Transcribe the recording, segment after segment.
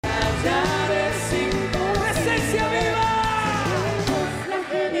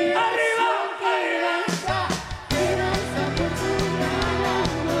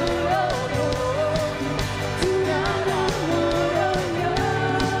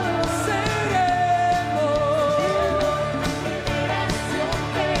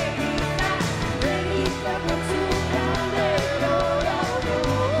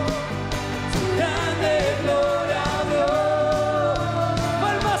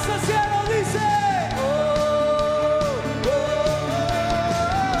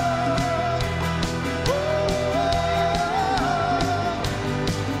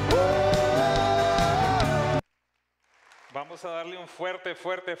fuerte,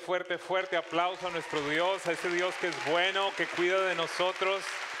 fuerte, fuerte, fuerte aplauso a nuestro Dios, a ese Dios que es bueno, que cuida de nosotros,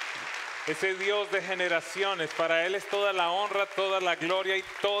 ese Dios de generaciones. Para Él es toda la honra, toda la gloria y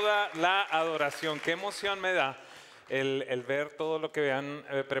toda la adoración. Qué emoción me da el ver todo lo que han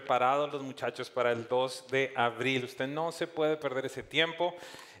preparado los muchachos para el 2 de abril. Usted no se puede perder ese tiempo.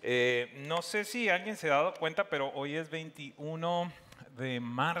 No sé si alguien se ha dado cuenta, pero hoy es 21 de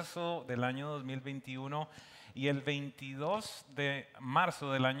marzo del año 2021 y el 22 de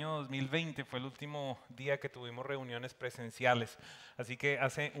marzo del año 2020 fue el último día que tuvimos reuniones presenciales. Así que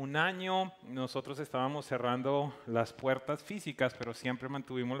hace un año nosotros estábamos cerrando las puertas físicas, pero siempre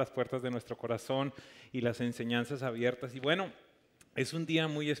mantuvimos las puertas de nuestro corazón y las enseñanzas abiertas. Y bueno, es un día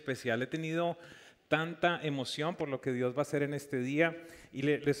muy especial. He tenido tanta emoción por lo que Dios va a hacer en este día. Y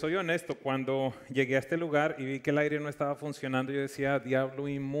les soy honesto, cuando llegué a este lugar y vi que el aire no estaba funcionando, yo decía, diablo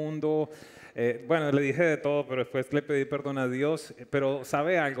inmundo. Bueno, le dije de todo, pero después le pedí perdón a Dios. Pero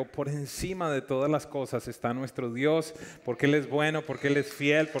 ¿sabe algo? Por encima de todas las cosas está nuestro Dios, porque Él es bueno, porque Él es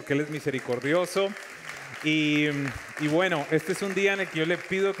fiel, porque Él es misericordioso. Y bueno, este es un día en el que yo le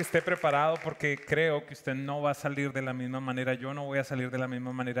pido que esté preparado porque creo que usted no va a salir de la misma manera, yo no voy a salir de la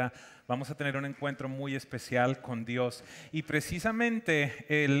misma manera. Vamos a tener un encuentro muy especial con Dios. Y precisamente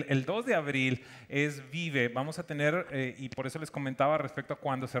el 2 de abril es Vive. Vamos a tener, y por eso les comentaba respecto a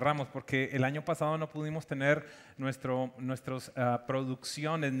cuando cerramos, porque el año pasado no pudimos tener nuestras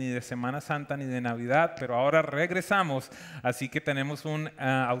producciones ni de Semana Santa ni de Navidad, pero ahora regresamos, así que tenemos un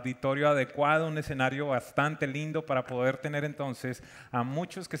auditorio adecuado, un escenario bastante lindo para poder tener entonces a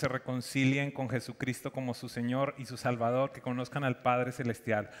muchos que se reconcilien con Jesucristo como su Señor y su Salvador, que conozcan al Padre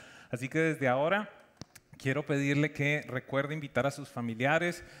Celestial. Así que desde ahora quiero pedirle que recuerde invitar a sus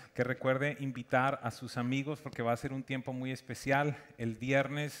familiares, que recuerde invitar a sus amigos, porque va a ser un tiempo muy especial. El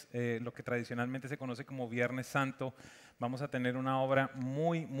viernes, lo que tradicionalmente se conoce como Viernes Santo, vamos a tener una obra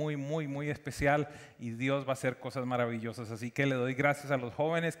muy especial y Dios va a hacer cosas maravillosas. Así que le doy gracias a los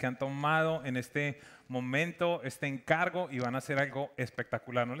jóvenes que han tomado en este momento este encargo y van a hacer algo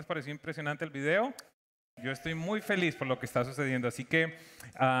espectacular. ¿No les pareció impresionante el video? Yo estoy muy feliz por lo que está sucediendo, así que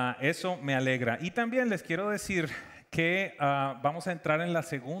eso me alegra. Y también les quiero decir que vamos a entrar en la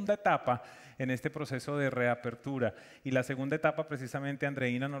segunda etapa en este proceso de reapertura. Y la segunda etapa, precisamente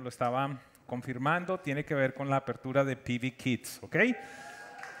Andreina nos lo estaba confirmando, tiene que ver con la apertura de PV Kids, ¿ok?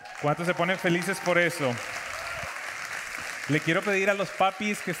 ¿Cuántos se ponen felices por eso? Le quiero pedir a los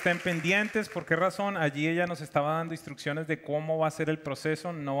papis que estén pendientes. ¿Por qué razón? Allí ella nos estaba dando instrucciones de cómo va a ser el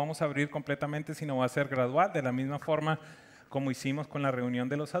proceso. No vamos a abrir completamente, sino va a ser gradual, de la misma forma como hicimos con la reunión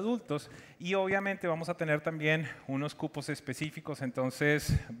de los adultos. Y obviamente vamos a tener también unos cupos específicos.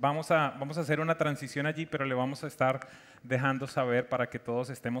 Entonces vamos a hacer una transición allí, pero le vamos a estar dejando saber para que todos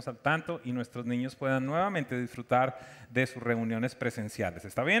estemos al tanto y nuestros niños puedan nuevamente disfrutar de sus reuniones presenciales.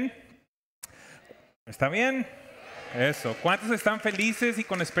 ¿Está bien? ¿Está bien? Eso. ¿Cuántos están felices y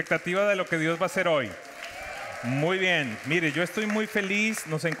con expectativa de lo que Dios va a hacer hoy? Muy bien. Mire, yo estoy muy feliz.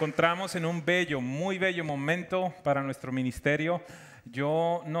 Nos encontramos en un muy bello momento para nuestro ministerio.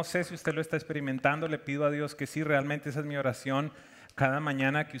 Yo no sé si usted lo está experimentando. Le pido a Dios que sí, realmente esa es mi oración. Cada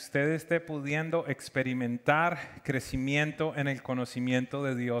mañana que usted esté pudiendo experimentar crecimiento en el conocimiento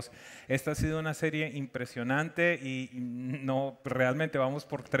de Dios. Esta ha sido una serie impresionante y no, realmente vamos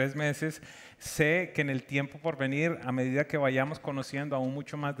por 3 meses. Sé que en el tiempo por venir, a medida que vayamos conociendo aún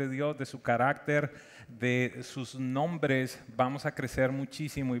mucho más de Dios, de su carácter, de sus nombres, vamos a crecer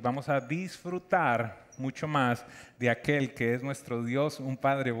muchísimo y vamos a disfrutar mucho más de aquel que es nuestro Dios, un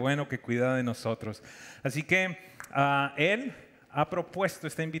Padre bueno que cuida de nosotros. Así que Él ha propuesto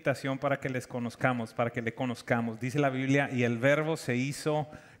esta invitación para que les conozcamos, para que le conozcamos. Dice la Biblia, y el Verbo se hizo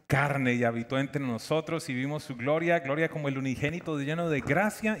carne y habitó entre nosotros y vimos su gloria, gloria como el unigénito lleno de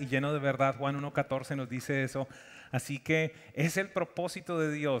gracia y lleno de verdad. Juan 1:14 nos dice eso. Así que es el propósito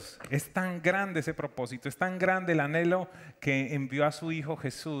de Dios. Es tan grande ese propósito, es tan grande el anhelo que envió a su Hijo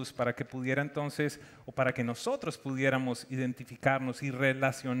Jesús para que pudiera entonces, o para que nosotros pudiéramos identificarnos y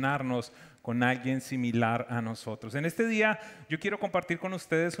relacionarnos con alguien similar a nosotros. En este día yo quiero compartir con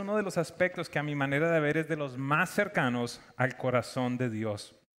ustedes uno de los aspectos que a mi manera de ver es de los más cercanos al corazón de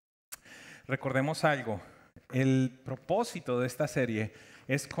Dios. Recordemos algo, el propósito de esta serie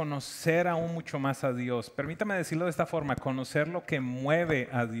es conocer aún mucho más a Dios. Permítame decirlo de esta forma, conocer lo que mueve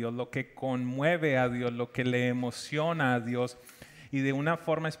a Dios, lo que conmueve a Dios, lo que le emociona a Dios y de una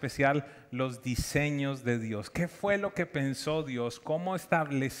forma especial los diseños de Dios. ¿Qué fue lo que pensó Dios? ¿Cómo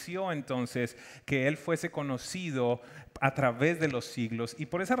estableció entonces que Él fuese conocido a través de los siglos? Y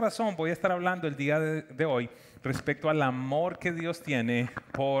por esa razón voy a estar hablando el día de hoy respecto al amor que Dios tiene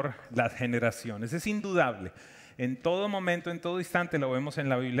por las generaciones. Es indudable. en todo momento, en todo instante lo vemos en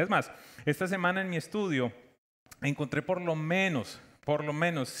la Biblia. Es más, esta semana en mi estudio encontré por lo menos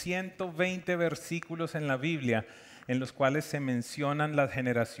 120 versículos en la Biblia en los cuales se mencionan las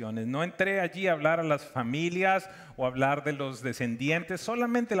generaciones. No entré allí a hablar a las familias o hablar de los descendientes,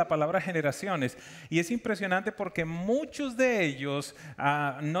 solamente la palabra generaciones. Y es impresionante porque muchos de ellos,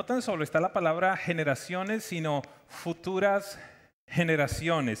 no tan solo está la palabra generaciones, sino futuras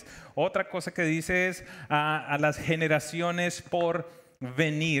generaciones. Otra cosa que dice es a las generaciones por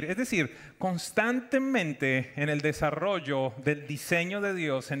venir. Es decir, constantemente en el desarrollo del diseño de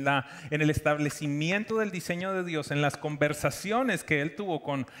Dios, en el establecimiento del diseño de Dios, en las conversaciones que Él tuvo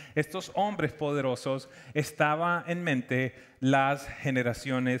con estos hombres poderosos, estaba en mente las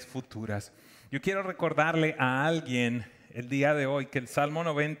generaciones futuras. Yo quiero recordarle a alguien el día de hoy que el Salmo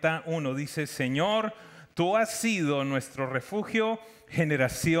 91 dice: Señor, tú has sido nuestro refugio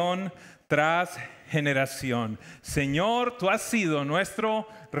generación tras generación. Señor, tú has sido nuestro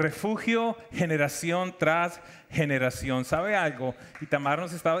refugio generación tras generación. ¿Sabe algo? Itamar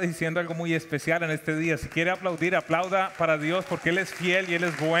nos estaba diciendo algo muy especial en este día. Si quiere aplaudir, aplauda para Dios porque Él es fiel y Él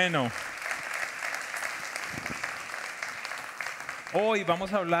es bueno. Hoy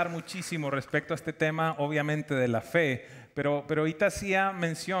vamos a hablar muchísimo respecto a este tema, obviamente, de la fe. Pero ahorita hacía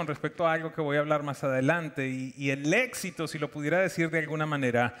mención respecto a algo que voy a hablar más adelante y el éxito, si lo pudiera decir de alguna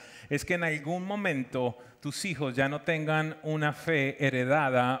manera, es que en algún momento tus hijos ya no tengan una fe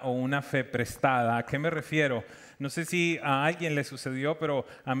heredada o una fe prestada. ¿A qué me refiero? No sé si a alguien le sucedió, pero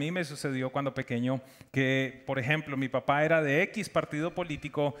a mí me sucedió cuando pequeño que, por ejemplo, mi papá era de X partido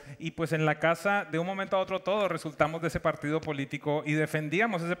político y pues en la casa de un momento a otro todos resultamos de ese partido político y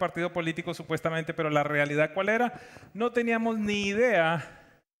defendíamos ese partido político supuestamente, pero la realidad ¿cuál era? No teníamos ni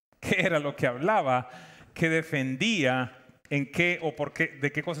idea qué era lo que hablaba, qué defendía, en qué o por qué,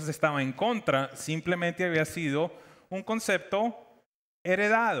 de qué cosas estaba en contra. Simplemente había sido un concepto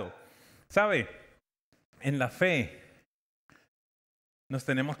heredado. ¿Sabe? En la fe nos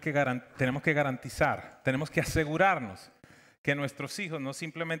tenemos que garantizar, tenemos que asegurarnos que nuestros hijos no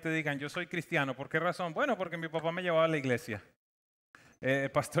simplemente digan yo soy cristiano. ¿Por qué razón? Bueno, porque mi papá me llevaba a la iglesia.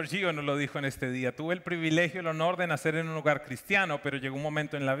 Pastor Gio nos lo dijo en este día. Tuve el privilegio y el honor de nacer en un hogar cristiano, pero llegó un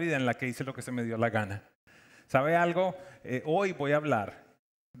momento en la vida en la que hice lo que se me dio la gana. ¿Sabe algo? Hoy voy a hablar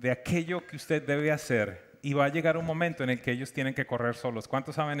de aquello que usted debe hacer y va a llegar un momento en el que ellos tienen que correr solos.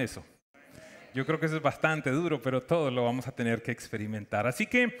 ¿Cuántos saben eso? Yo creo que eso es bastante duro, pero todos lo vamos a tener que experimentar. Así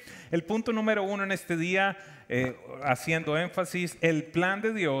que el punto número 1 en este día, haciendo énfasis, el plan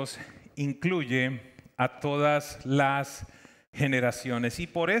de Dios incluye a todas las generaciones. Y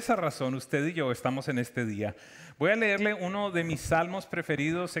por esa razón usted y yo estamos en este día. Voy a leerle uno de mis salmos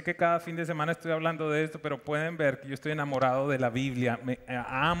preferidos. Sé que cada fin de semana estoy hablando de esto, pero pueden ver que yo estoy enamorado de la Biblia.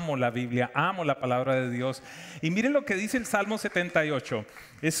 Amo la Biblia, amo la palabra de Dios. Y miren lo que dice el Salmo 78.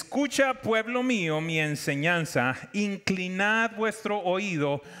 Escucha, pueblo mío, mi enseñanza. Inclinad vuestro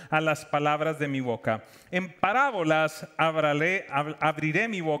oído a las palabras de mi boca. En parábolas abriré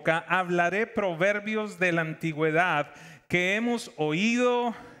mi boca. Hablaré proverbios de la antigüedad que hemos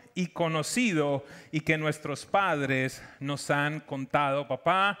oído y conocido y que nuestros padres nos han contado.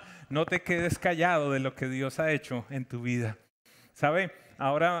 Papá, no te quedes callado de lo que Dios ha hecho en tu vida. ¿Sabe?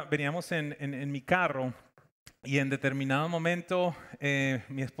 Ahora veníamos en mi carro y en determinado momento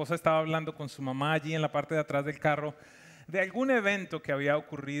mi esposa estaba hablando con su mamá allí en la parte de atrás del carro de algún evento que había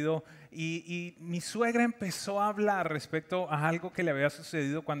ocurrido y mi suegra empezó a hablar respecto a algo que le había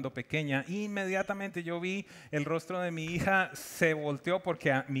sucedido cuando pequeña. Inmediatamente yo vi el rostro de mi hija, se volteó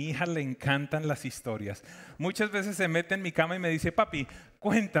porque a mi hija le encantan las historias. Muchas veces se mete en mi cama y me dice, papi,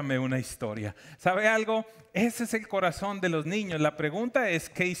 cuéntame una historia. ¿Sabe algo? Ese es el corazón de los niños. La pregunta es,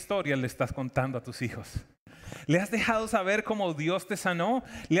 ¿qué historia le estás contando a tus hijos? ¿Le has dejado saber cómo Dios te sanó?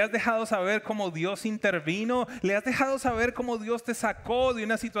 ¿Le has dejado saber cómo Dios intervino? ¿Le has dejado saber cómo Dios te sacó de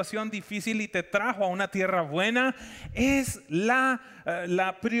una situación difícil y te trajo a una tierra buena? Es la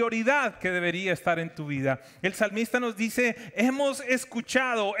prioridad que debería estar en tu vida. El salmista nos dice, hemos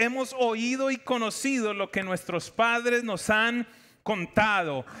escuchado, hemos oído y conocido lo que nuestros padres nos han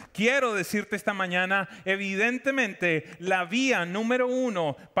contado. Quiero decirte esta mañana, evidentemente la vía número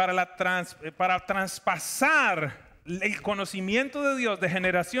 1 para traspasar el conocimiento de Dios de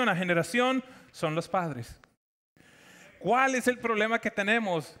generación a generación son los padres. ¿Cuál es el problema que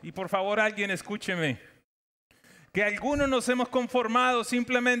tenemos? Y por favor alguien escúcheme. Que algunos nos hemos conformado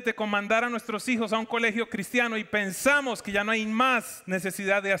simplemente con mandar a nuestros hijos a un colegio cristiano y pensamos que ya no hay más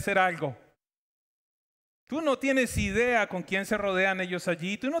necesidad de hacer algo. Tú no tienes idea con quién se rodean ellos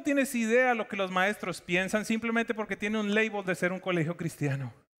allí. Tú no tienes idea lo que los maestros piensan simplemente porque tiene un label de ser un colegio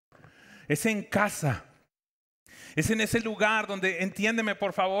cristiano. Es en casa. Es en ese lugar donde, entiéndeme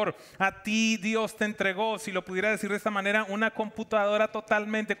por favor, a ti Dios te entregó, si lo pudiera decir de esta manera, una computadora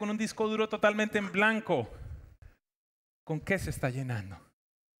totalmente, con un disco duro totalmente en blanco. ¿Con qué se está llenando?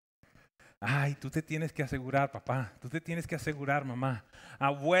 Ay, tú te tienes que asegurar, papá, tú te tienes que asegurar, mamá,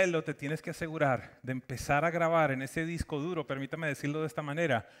 abuelo, te tienes que asegurar de empezar a grabar en ese disco duro, permítame decirlo de esta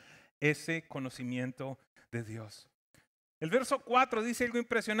manera, ese conocimiento de Dios. El verso 4 dice algo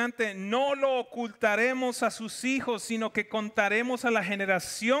impresionante: no lo ocultaremos a sus hijos, sino que contaremos a la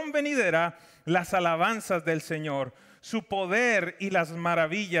generación venidera las alabanzas del Señor, su poder y las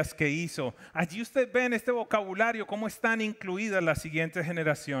maravillas que hizo. Allí usted ve en este vocabulario cómo están incluidas las siguientes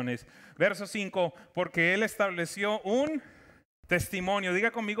generaciones. Verso 5, porque Él estableció un testimonio. Diga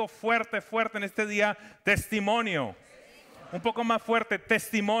conmigo fuerte, fuerte en este día, testimonio. Un poco más fuerte,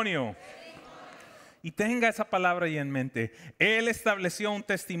 testimonio. Y tenga esa palabra ahí en mente. Él estableció un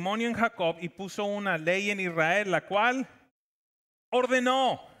testimonio en Jacob y puso una ley en Israel, la cual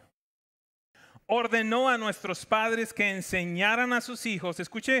ordenó a nuestros padres que enseñaran a sus hijos.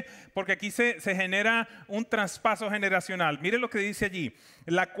 Escuche, porque aquí se genera un traspaso generacional. Mire lo que dice allí.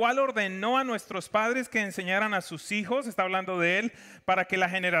 La cual ordenó a nuestros padres que enseñaran a sus hijos, está hablando de él, para que la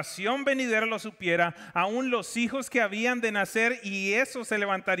generación venidera lo supiera, aún los hijos que habían de nacer, y esos se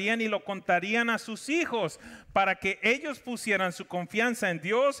levantarían y lo contarían a sus hijos, para que ellos pusieran su confianza en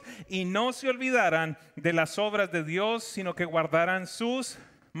Dios y no se olvidaran de las obras de Dios, sino que guardaran sus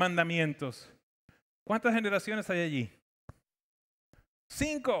mandamientos. ¿Cuántas generaciones hay allí?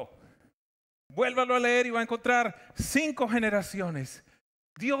 5. Vuélvalo a leer y va a encontrar 5 generaciones.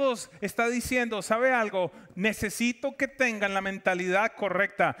 Dios está diciendo, ¿sabe algo? Necesito que tengan la mentalidad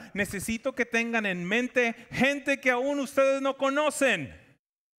correcta. Necesito que tengan en mente gente que aún ustedes no conocen.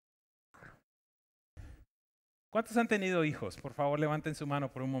 ¿Cuántos han tenido hijos? Por favor, levanten su mano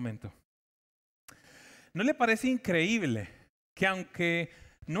por un momento. ¿No le parece increíble que aunque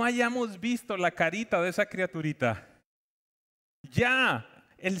no hayamos visto la carita de esa criaturita, ya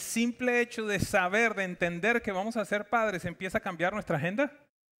el simple hecho de saber, de entender que vamos a ser padres empieza a cambiar nuestra agenda?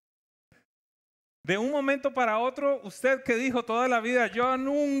 De un momento para otro, usted que dijo toda la vida, yo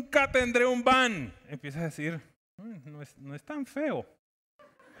nunca tendré un van, empieza a decir, no es tan feo.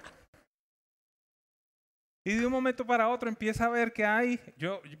 Y de un momento para otro empieza a ver que hay,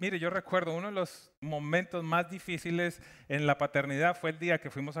 mire, yo recuerdo uno de los momentos más difíciles en la paternidad fue el día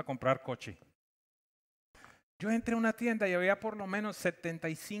que fuimos a comprar coche. Yo entré a una tienda y había por lo menos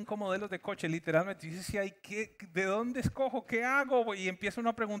 75 modelos de coche, literalmente. Y decía, ¿de dónde escojo? ¿Qué hago? Y empiezo uno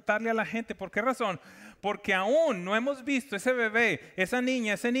a preguntarle a la gente, ¿por qué razón? Porque aún no hemos visto ese bebé, esa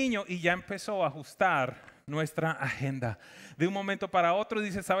niña, ese niño, y ya empezó a ajustar nuestra agenda. De un momento para otro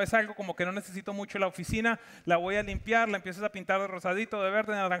dice, ¿sabes algo? Como que no necesito mucho la oficina, la voy a limpiar, la empiezas a pintar de rosadito, de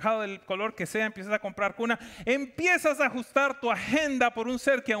verde, de anaranjado, del color que sea, empiezas a comprar cuna, empiezas a ajustar tu agenda por un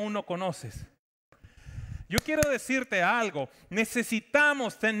ser que aún no conoces. Yo quiero decirte algo,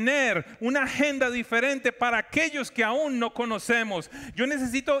 necesitamos tener una agenda diferente para aquellos que aún no conocemos. Yo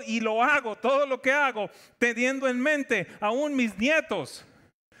necesito, y lo hago, todo lo que hago, teniendo en mente aún mis nietos,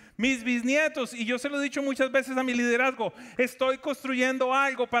 mis bisnietos, y yo se lo he dicho muchas veces a mi liderazgo, estoy construyendo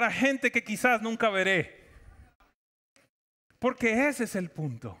algo para gente que quizás nunca veré. Porque ese es el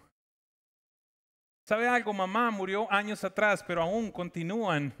punto. ¿Sabe algo? Mamá murió años atrás, pero aún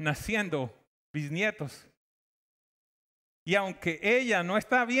continúan naciendo bisnietos. Y aunque ella no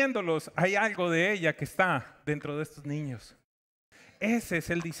está viéndolos, hay algo de ella que está dentro de estos niños. Ese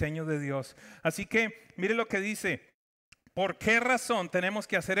es el diseño de Dios. Así que mire lo que dice. ¿Por qué razón tenemos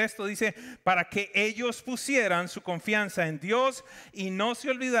que hacer esto? Dice, para que ellos pusieran su confianza en Dios y no se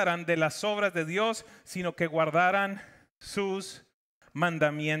olvidaran de las obras de Dios, sino que guardaran sus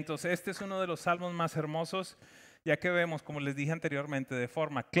mandamientos. Este es uno de los salmos más hermosos, ya que vemos, como les dije anteriormente, de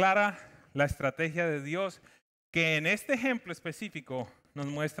forma clara la estrategia de Dios, que en este ejemplo específico nos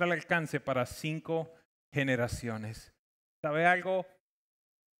muestra el alcance para 5 generaciones. ¿Sabe algo?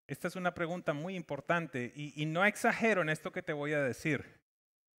 Esta es una pregunta muy importante y no exagero en esto que te voy a decir.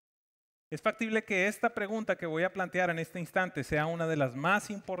 Es factible que esta pregunta que voy a plantear en este instante sea una de las más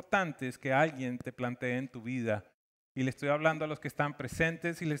importantes que alguien te plantee en tu vida. Y le estoy hablando a los que están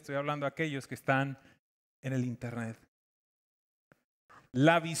presentes y le estoy hablando a aquellos que están en el internet.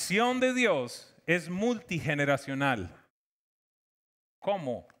 La visión de Dios es multigeneracional.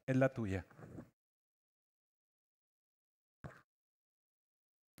 ¿Cómo es la tuya?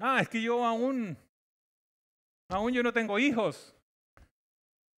 Es que yo aún yo no tengo hijos.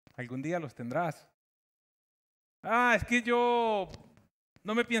 Algún día los tendrás. Es que yo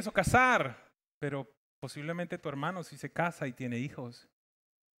no me pienso casar, pero posiblemente tu hermano sí se casa y tiene hijos.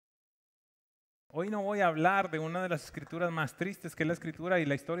 Hoy no voy a hablar de una de las escrituras más tristes, que es la escritura y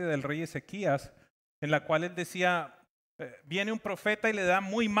la historia del rey Ezequías, en la cual él decía, viene un profeta y le da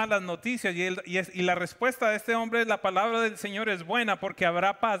muy malas noticias y la respuesta de este hombre es: la palabra del Señor es buena porque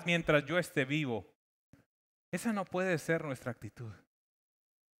habrá paz mientras yo esté vivo. Esa no puede ser nuestra actitud.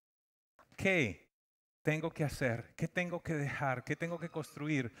 ¿Qué tengo que hacer? ¿Qué tengo que dejar? ¿Qué tengo que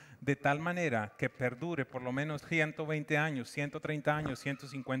construir de tal manera que perdure por lo menos 120 años, 130 años,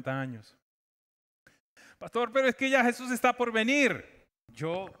 150 años? Pastor, pero es que ya Jesús está por venir.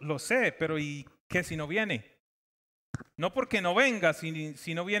 Yo lo sé, pero ¿y qué si no viene? No porque no venga,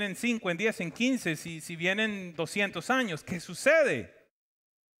 si no vienen 5, en 10, en 15, si vienen 200 años, ¿qué sucede?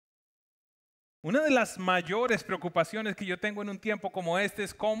 Una de las mayores preocupaciones que yo tengo en un tiempo como este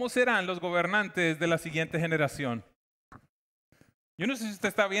es cómo serán los gobernantes de la siguiente generación. Yo no sé si usted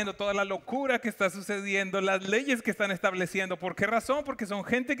está viendo toda la locura que está sucediendo, las leyes que están estableciendo. ¿Por qué razón? Porque son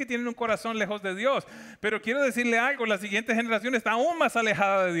gente que tiene un corazón lejos de Dios. Pero quiero decirle algo, la siguiente generación está aún más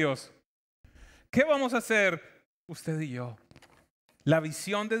alejada de Dios. ¿Qué vamos a hacer usted y yo? La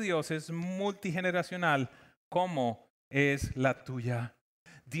visión de Dios es multigeneracional, como es la tuya.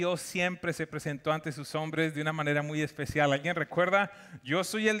 Dios siempre se presentó ante sus hombres de una manera muy especial. ¿Alguien recuerda? Yo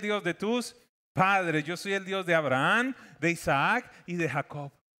soy el Dios de tus padres. Yo soy el Dios de Abraham, de Isaac y de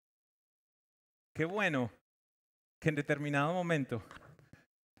Jacob. Qué bueno que en determinado momento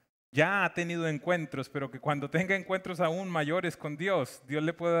ya ha tenido encuentros, pero que cuando tenga encuentros aún mayores con Dios, Dios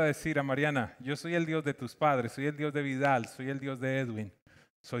le pueda decir a Mariana: yo soy el Dios de tus padres, soy el Dios de Vidal, soy el Dios de Edwin,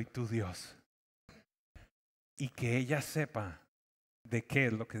 soy tu Dios. Y que ella sepa de qué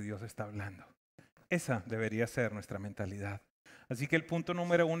es lo que Dios está hablando. Esa debería ser nuestra mentalidad. Así que el punto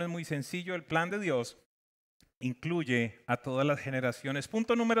número 1 es muy sencillo. El plan de Dios incluye a todas las generaciones.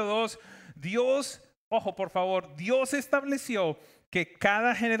 Punto número 2, Dios, ojo por favor, Dios estableció que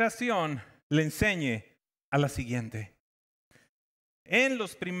cada generación le enseñe a la siguiente. En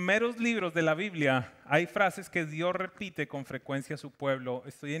los primeros libros de la Biblia hay frases que Dios repite con frecuencia a su pueblo.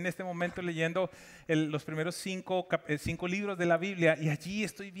 Estoy en este momento leyendo los primeros 5 libros de la Biblia y allí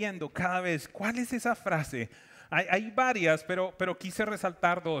estoy viendo cada vez cuál es esa frase. Hay varias, pero quise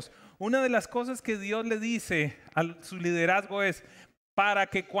resaltar 2. Una de las cosas que Dios le dice a su liderazgo es: para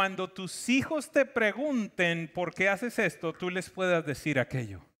que cuando tus hijos te pregunten por qué haces esto, tú les puedas decir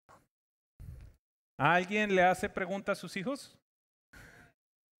aquello. ¿A alguien le hace preguntas a sus hijos?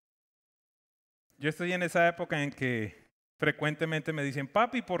 Yo estoy en esa época en que frecuentemente me dicen: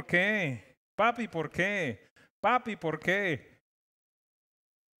 papi, ¿por qué? Papi, ¿por qué? Papi, ¿por qué?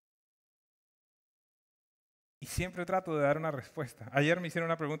 Y siempre trato de dar una respuesta. Ayer me hicieron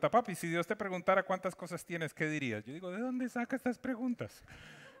una pregunta: papi, si Dios te preguntara cuántas cosas tienes, ¿qué dirías? Yo digo: ¿de dónde saca estas preguntas?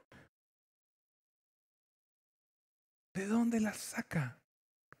 ¿De dónde las saca?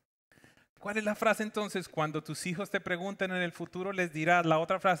 ¿Cuál es la frase entonces? Cuando tus hijos te pregunten en el futuro, les dirás la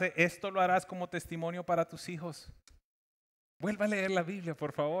otra frase: esto lo harás como testimonio para tus hijos. Vuelva a leer la Biblia,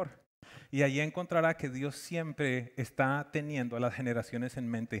 por favor. Y allí encontrará que Dios siempre está teniendo a las generaciones en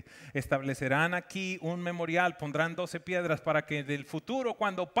mente. Establecerán aquí un memorial, pondrán 12 piedras para que del futuro,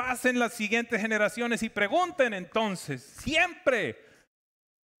 cuando pasen las siguientes generaciones y pregunten, entonces siempre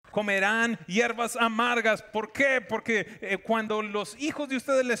comerán hierbas amargas. ¿Por qué? Porque cuando los hijos de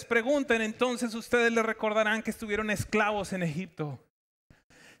ustedes les pregunten, entonces ustedes les recordarán que estuvieron esclavos en Egipto.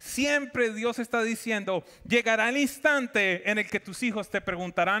 Siempre Dios está diciendo: llegará el instante en el que tus hijos te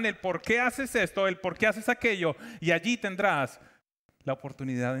preguntarán el por qué haces esto, el por qué haces aquello, y allí tendrás la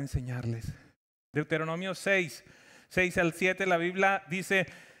oportunidad de enseñarles. Deuteronomio 6:6-7, la Biblia dice: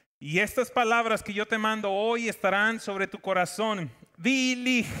 y estas palabras que yo te mando hoy estarán sobre tu corazón.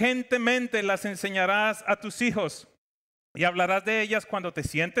 Diligentemente las enseñarás a tus hijos y hablarás de ellas cuando te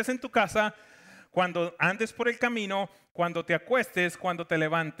sientes en tu casa, cuando andes por el camino, cuando te acuestes, cuando te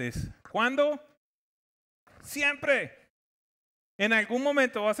levantes. ¿Cuándo? Siempre. En algún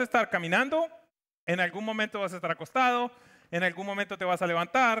momento vas a estar caminando, en algún momento vas a estar acostado, en algún momento te vas a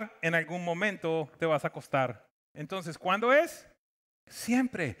levantar, en algún momento te vas a acostar. Entonces, ¿cuándo es?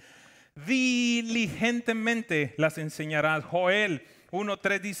 Siempre. Diligentemente las enseñarás. Joel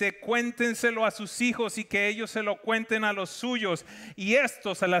 1:3 dice: cuéntenselo a sus hijos y que ellos se lo cuenten a los suyos, y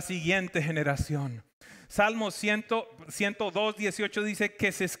estos a la siguiente generación. Salmo 102:18 dice: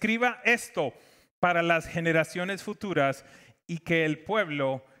 que se escriba esto para las generaciones futuras y que el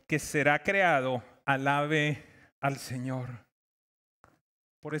pueblo que será creado alabe al Señor.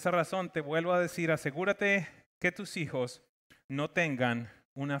 Por esa razón te vuelvo a decir: asegúrate que tus hijos no tengan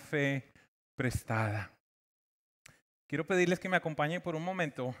una fe prestada. Quiero pedirles que me acompañen por un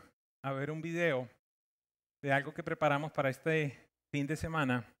momento a ver un video de algo que preparamos para este fin de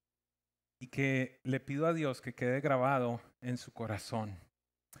semana. y que le pido a Dios que quede grabado en su corazón.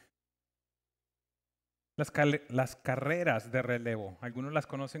 Las carreras de relevo, algunos las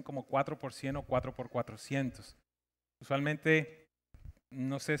conocen como 4x100 o 4x400. Usualmente,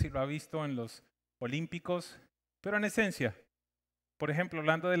 no sé si lo ha visto en los olímpicos, pero en esencia, por ejemplo,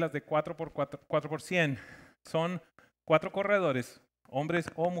 hablando de las de 4x100, son 4 corredores, hombres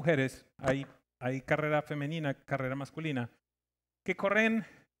o mujeres, hay carrera femenina, carrera masculina, que corren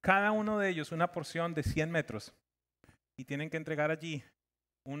cada uno de ellos una porción de 100 metros y tienen que entregar allí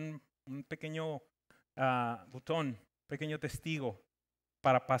un pequeño botón, pequeño testigo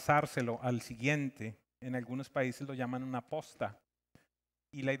para pasárselo al siguiente. En algunos países lo llaman una posta.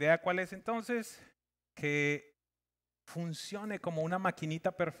 ¿Y la idea cuál es entonces? Que funcione como una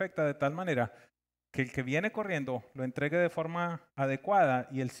maquinita perfecta de tal manera que el que viene corriendo lo entregue de forma adecuada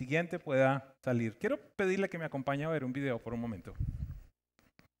y el siguiente pueda salir. Quiero pedirle que me acompañe a ver un video por un momento.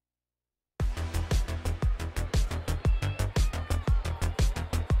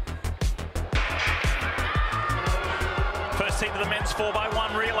 First team of the men's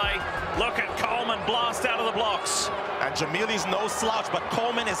 4x1 relay. Look at Coleman blast out of the blocks. And Jamili's no slouch, but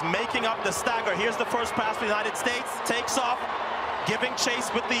Coleman is making up the stagger. Here's the first pass for the United States. Takes off, giving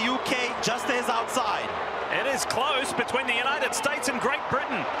chase with the UK just to his outside. It is close between the United States and Great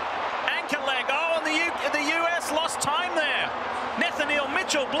Britain. Anchor leg. Oh, and the US lost time there. Nathaniel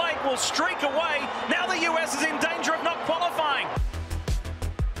Mitchell-Blake will streak away. Now the US is in danger of not qualifying.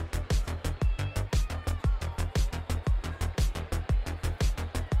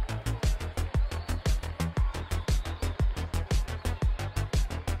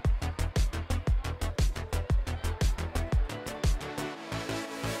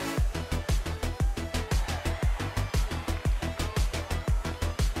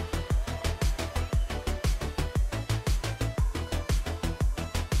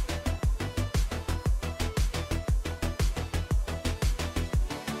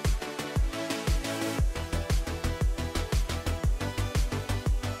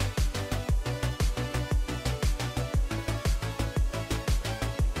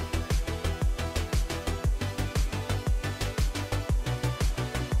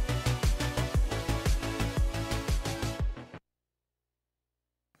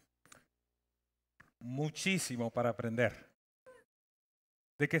 Muchísimo para aprender.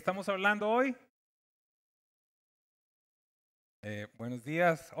 ¿De qué estamos hablando hoy? Buenos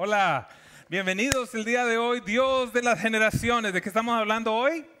días. Hola, bienvenidos el día de hoy, Dios de las generaciones. ¿De qué estamos hablando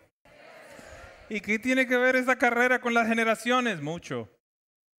hoy? ¿Y qué tiene que ver esta carrera con las generaciones? Mucho.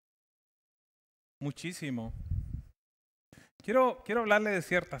 Muchísimo. Quiero hablarle de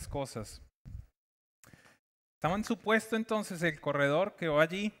ciertas cosas. Estaba en su puesto entonces el corredor que va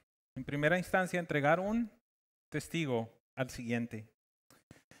allí, en primera instancia, a entregar un testigo al siguiente.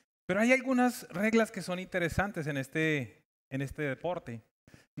 Pero hay algunas reglas que son interesantes en este deporte.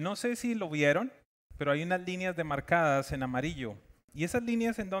 No sé si lo vieron, pero hay unas líneas demarcadas en amarillo. ¿Y esas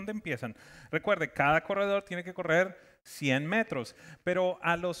líneas en dónde empiezan? Recuerde, cada corredor tiene que correr 100 metros, pero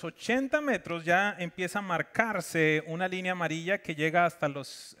a los 80 metros ya empieza a marcarse una línea amarilla que llega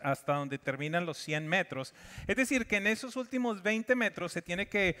hasta donde terminan los 100 metros. Es decir, que en esos últimos 20 metros se tiene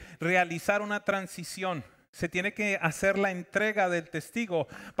que realizar una transición, se tiene que hacer la entrega del testigo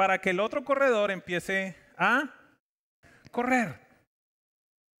para que el otro corredor empiece a correr.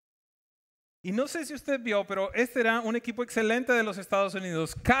 Y no sé si usted vio, pero este era un equipo excelente de los Estados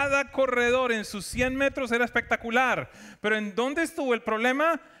Unidos. Cada corredor en sus 100 metros era espectacular. Pero ¿en dónde estuvo el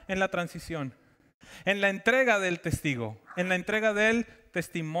problema? En la transición, en la entrega del testigo, en la entrega del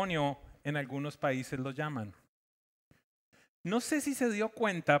testimonio, en algunos países lo llaman. No sé si se dio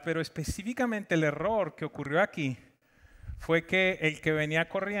cuenta, pero específicamente el error que ocurrió aquí fue que el que venía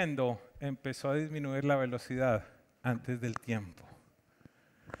corriendo empezó a disminuir la velocidad antes del tiempo.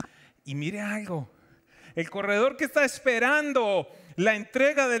 Y mire algo, el corredor que está esperando la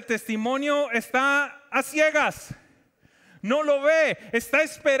entrega del testimonio está a ciegas, no lo ve, está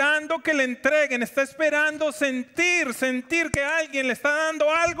esperando que le entreguen, está esperando sentir que alguien le está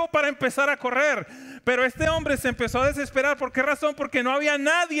dando algo para empezar a correr. Pero este hombre se empezó a desesperar. ¿Por qué razón? Porque no había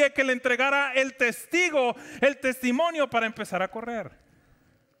nadie que le entregara el testimonio para empezar a correr.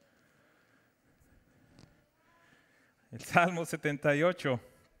 El Salmo 78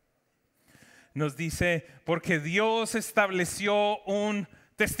 nos dice, porque Dios estableció un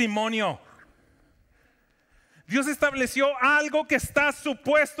testimonio. Dios estableció algo que está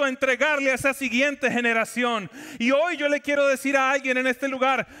supuesto a entregarle a esa siguiente generación. Y hoy yo le quiero decir a alguien en este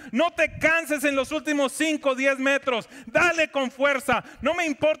lugar, no te canses en los últimos 5 o 10 metros. Dale con fuerza. No me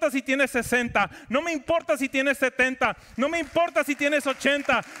importa si tienes 60. No me importa si tienes 70. No me importa si tienes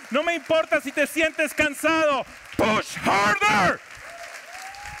 80. No me importa si te sientes cansado. Push harder.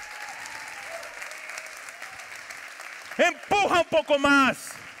 Empuja un poco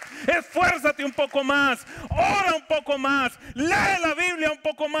más. Esfuérzate un poco más, ora un poco más, lee la Biblia un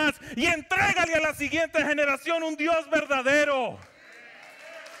poco más y entrégale a la siguiente generación un Dios verdadero.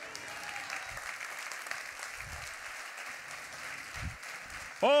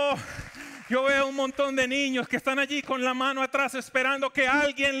 Oh, yo veo un montón de niños que están allí con la mano atrás esperando que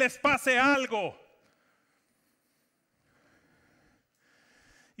alguien les pase algo.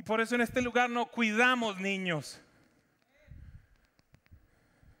 Y por eso en este lugar no cuidamos niños.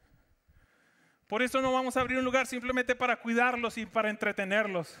 Por eso no vamos a abrir un lugar simplemente para cuidarlos y para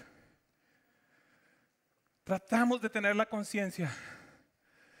entretenerlos. Tratamos de tener la conciencia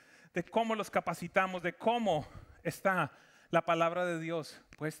de cómo los capacitamos, de cómo está la palabra de Dios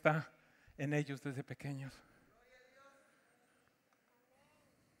puesta en ellos desde pequeños.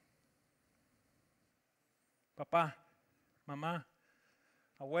 Papá, mamá,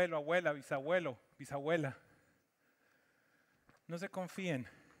 abuelo, abuela, bisabuelo, bisabuela, no se confíen.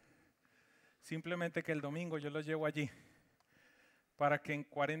 Simplemente que el domingo yo los llevo allí para que en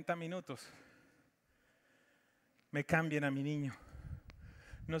 40 minutos me cambien a mi niño.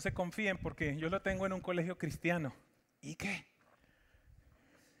 No se confíen porque yo lo tengo en un colegio cristiano. ¿Y qué?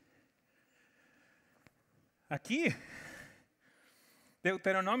 Aquí,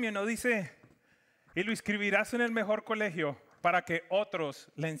 Deuteronomio no dice, y lo inscribirás en el mejor colegio para que otros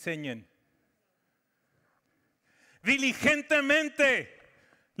le enseñen. Diligentemente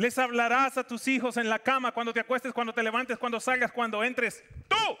les hablarás a tus hijos en la cama, cuando te acuestes, cuando te levantes, cuando salgas, cuando entres.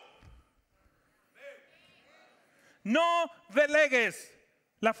 Tú no delegues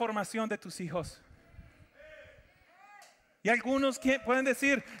la formación de tus hijos. Y algunos pueden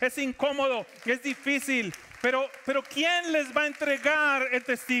decir, es incómodo, es difícil, pero ¿quién les va a entregar el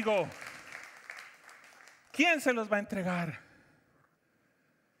testigo? ¿Quién se los va a entregar?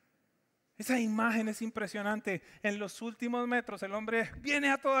 Esa imagen es impresionante. En los últimos metros el hombre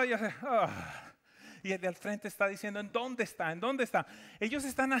viene a toda y hace, y el de al frente está diciendo, ¿en dónde está? ¿En dónde está? Ellos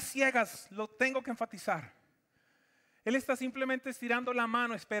están a ciegas, lo tengo que enfatizar. Él está simplemente estirando la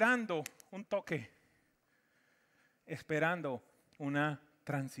mano, esperando un toque, esperando una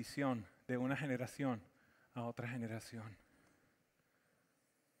transición de una generación a otra generación.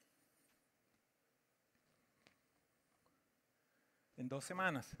 En 2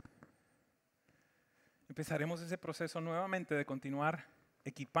 semanas empezaremos ese proceso nuevamente de continuar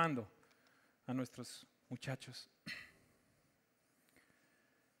equipando a nuestros muchachos.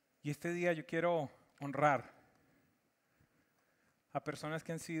 Y este día yo quiero honrar a personas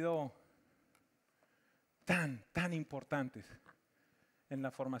que han sido tan importantes en la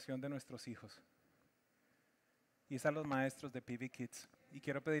formación de nuestros hijos. Y es a los maestros de PV Kids. Y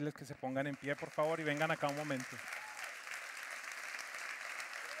quiero pedirles que se pongan en pie, por favor, y vengan acá un momento.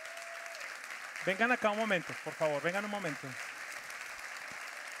 Vengan acá un momento, por favor, vengan un momento.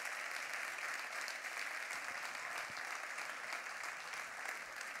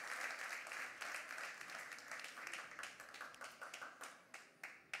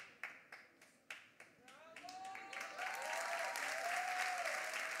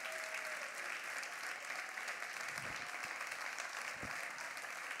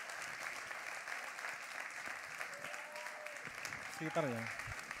 Sigue para allá.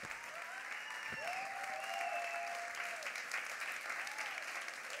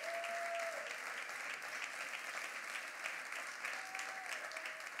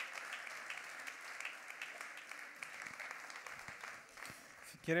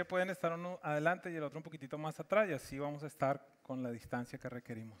 Si quiere pueden estar uno adelante y el otro un poquitito más atrás y así vamos a estar con la distancia que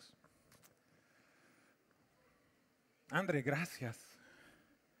requerimos. André, gracias.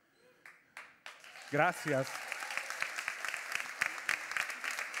 Gracias.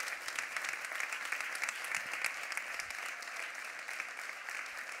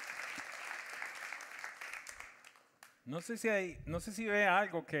 No sé si ve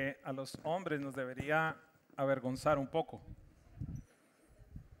algo que a los hombres nos debería avergonzar un poco.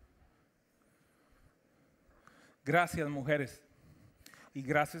 Gracias, mujeres. Y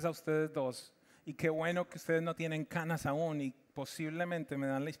gracias a ustedes dos. Y qué bueno que ustedes no tienen canas aún y posiblemente me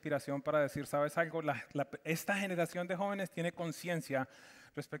dan la inspiración para decir, ¿sabes algo? Esta generación de jóvenes tiene conciencia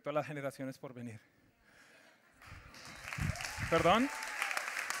respecto a las generaciones por venir. ¿Perdón?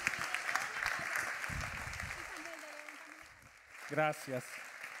 Gracias.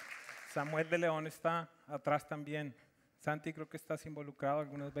 Samuel de León está atrás también. Santi, creo que estás involucrado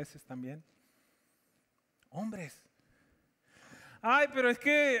algunas veces también. Hombres. Ay, pero es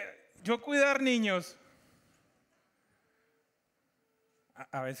que yo cuidar niños.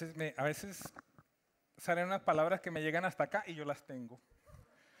 A veces salen unas palabras que me llegan hasta acá y yo las tengo.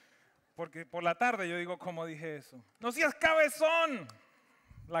 Porque por la tarde yo digo, ¿cómo dije eso? ¡No seas cabezón!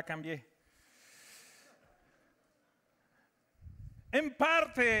 La cambié. En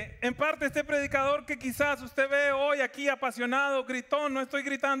parte este predicador que quizás usted ve hoy aquí apasionado, gritón, no estoy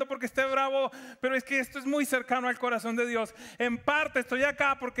gritando porque esté bravo, pero es que esto es muy cercano al corazón de Dios. En parte estoy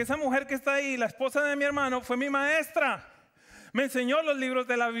acá porque esa mujer que está ahí, la esposa de mi hermano, fue mi maestra. Me enseñó los libros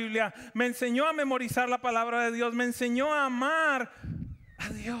de la Biblia, me enseñó a memorizar la palabra de Dios, me enseñó a amar a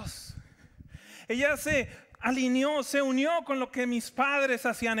Dios. Ella se alineó, se unió con lo que mis padres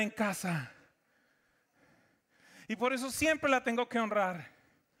hacían en casa. Y por eso siempre la tengo que honrar.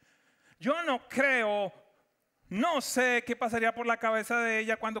 Yo no creo, no sé qué pasaría por la cabeza de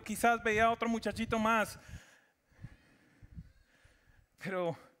ella cuando quizás veía a otro muchachito más.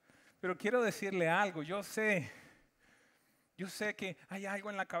 Pero quiero decirle algo, yo sé que hay algo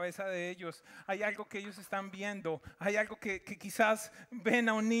en la cabeza de ellos, hay algo que ellos están viendo, hay algo que quizás ven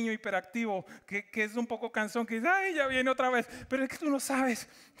a un niño hiperactivo, que es un poco cansón, que dice, ay, ya viene otra vez, pero es que tú no sabes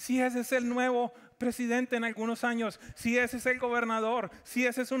si ese es el nuevo presidente en algunos años, si ese es el gobernador, si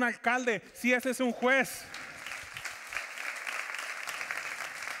ese es un alcalde, si ese es un juez.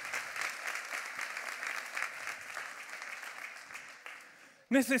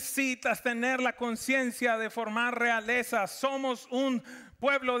 Necesitas tener la conciencia de formar realeza. Somos un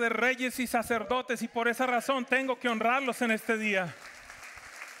pueblo de reyes y sacerdotes y por esa razón tengo que honrarlos en este día.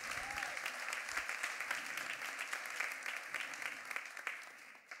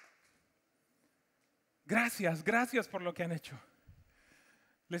 Gracias por lo que han hecho.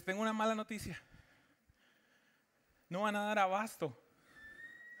 Les tengo una mala noticia. No van a dar abasto.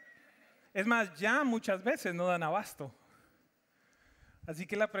 Es más, ya muchas veces no dan abasto. Así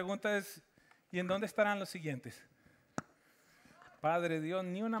que la pregunta es, ¿y en dónde estarán los siguientes? Padre Dios,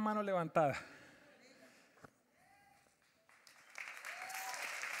 ni una mano levantada.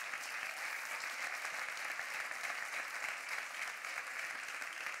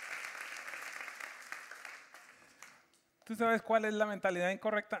 ¿Tú sabes cuál es la mentalidad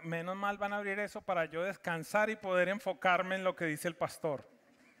incorrecta? Menos mal van a abrir eso para yo descansar y poder enfocarme en lo que dice el pastor.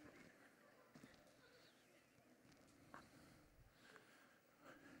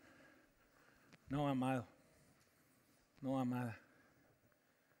 No, amado. No, amada.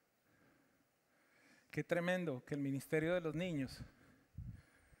 Qué tremendo que el ministerio de los niños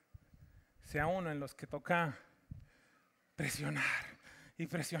sea uno en los que toca presionar y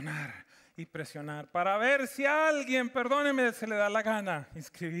presionar y presionar para ver si a alguien, perdóneme, se le da la gana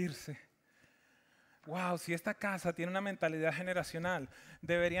inscribirse. Wow, si esta casa tiene una mentalidad generacional,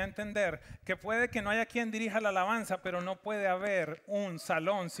 debería entender que puede que no haya quien dirija la alabanza, pero no puede haber un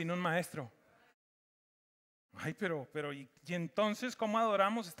salón sin un maestro. Ay, pero ¿y entonces cómo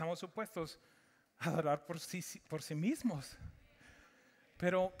adoramos? Estamos supuestos a adorar por sí mismos.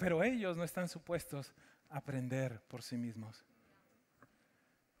 Pero ellos no están supuestos a aprender por sí mismos.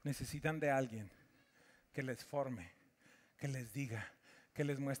 Necesitan de alguien que les forme, que les diga, que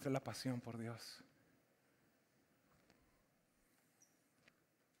les muestre la pasión por Dios.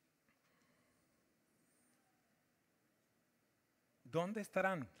 ¿Dónde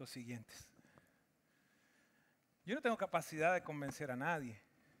estarán los siguientes? Yo no tengo capacidad de convencer a nadie,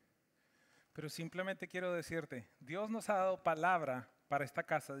 pero simplemente quiero decirte, Dios nos ha dado palabra para esta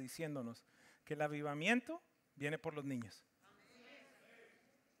casa diciéndonos que el avivamiento viene por los niños,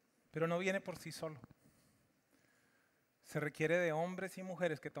 pero no viene por sí solo. Se requiere de hombres y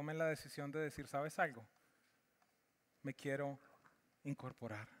mujeres que tomen la decisión de decir, ¿sabes algo? Me quiero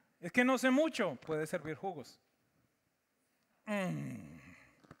incorporar. Es que no sé mucho, puede servir jugos.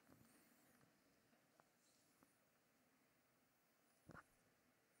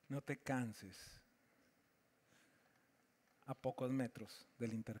 No te canses a pocos metros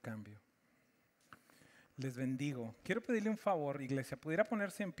del intercambio. Les bendigo. Quiero pedirle un favor, iglesia. ¿Pudiera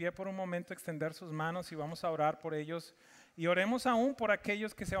ponerse en pie por un momento, extender sus manos y vamos a orar por ellos? Y oremos aún por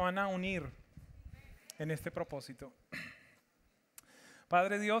aquellos que se van a unir en este propósito.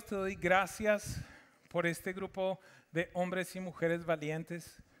 Padre Dios, te doy gracias por este grupo de hombres y mujeres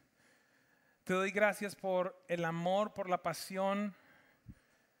valientes. Te doy gracias por el amor, por la pasión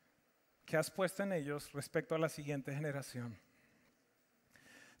que has puesto en ellos respecto a la siguiente generación.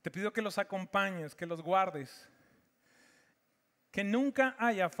 Te pido que los acompañes, que los guardes, que nunca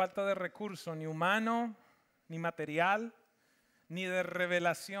haya falta de recurso, ni humano, ni material, ni de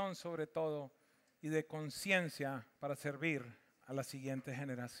revelación sobre todo, y de conciencia para servir a la siguiente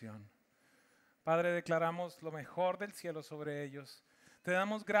generación. Padre, declaramos lo mejor del cielo sobre ellos. Te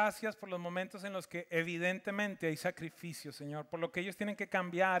damos gracias por los momentos en los que evidentemente hay sacrificio, Señor, por lo que ellos tienen que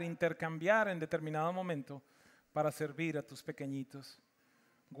cambiar, intercambiar en determinado momento para servir a tus pequeñitos.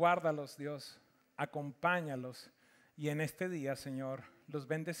 Guárdalos, Dios, acompáñalos y en este día, Señor, los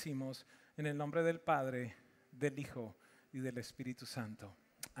bendecimos en el nombre del Padre, del Hijo y del Espíritu Santo.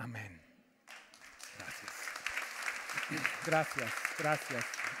 Amén. Gracias. Gracias.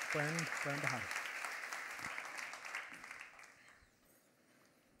 Pueden bajar.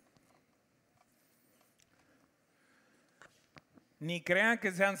 Ni crean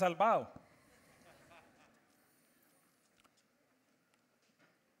que se han salvado.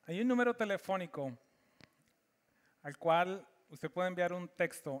 Hay un número telefónico al cual usted puede enviar un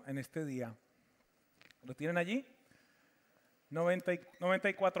texto en este día. ¿Lo tienen allí?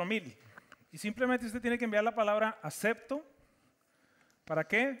 94,000. Y simplemente usted tiene que enviar la palabra acepto. ¿Para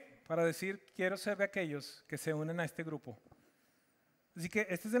qué? Para decir quiero ser de aquellos que se unen a este grupo. Así que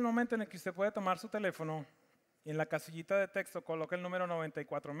este es el momento en el que usted puede tomar su teléfono y en la casillita de texto coloca el número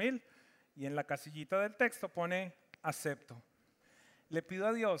 94,000 y en la casillita del texto pone acepto. Le pido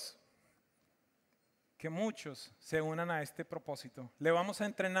a Dios que muchos se unan a este propósito. Le vamos a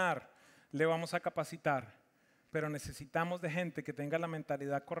entrenar, le vamos a capacitar, pero necesitamos de gente que tenga la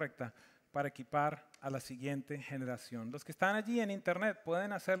mentalidad correcta para equipar a la siguiente generación. Los que están allí en internet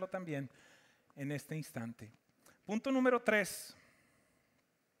pueden hacerlo también en este instante. Punto número 3.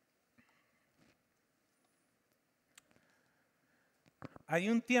 Hay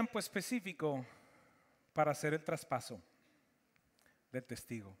un tiempo específico para hacer el traspaso del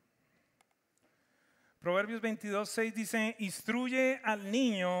testigo. Proverbios 22:6 dice, instruye al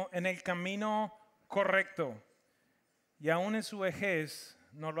niño en el camino correcto y aún en su vejez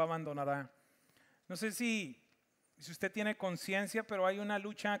no lo abandonará. No sé si usted tiene conciencia, pero hay una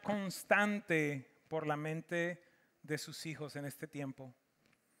lucha constante por la mente de sus hijos en este tiempo.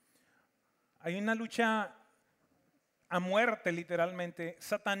 Hay una lucha a muerte, literalmente.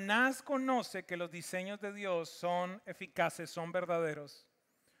 Satanás conoce que los diseños de Dios son eficaces, son verdaderos.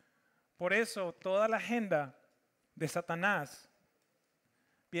 Por eso toda la agenda de Satanás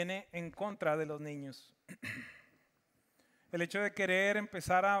viene en contra de los niños. El hecho de querer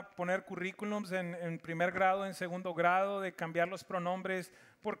empezar a poner currículums en primer grado, en segundo grado, de cambiar los pronombres.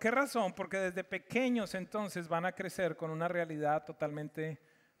 ¿Por qué razón? Porque desde pequeños entonces van a crecer con una realidad totalmente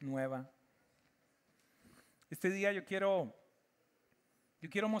nueva. Este día yo quiero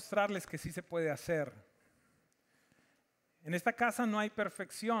mostrarles que sí se puede hacer. En esta casa no hay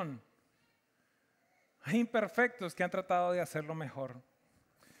perfección. Hay imperfectos que han tratado de hacerlo mejor.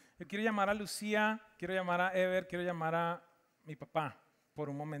 Yo quiero llamar a Lucía, quiero llamar a Ever, quiero llamar a mi papá por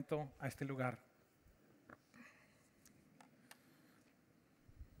un momento a este lugar.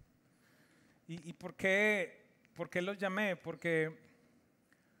 ¿Y por qué los llamé? Porque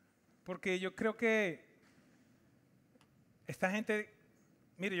yo creo que esta gente,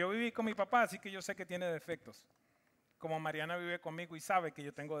 mire, yo viví con mi papá, así que yo sé que tiene defectos. Como Mariana vive conmigo y sabe que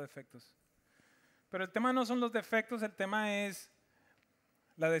yo tengo defectos. Pero el tema no son los defectos, el tema es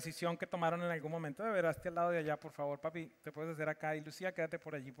la decisión que tomaron en algún momento. De veras, al lado de allá, por favor, papi, te puedes hacer acá. Y Lucía, quédate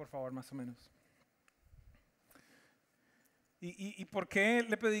por allí, por favor, más o menos. ¿Y por qué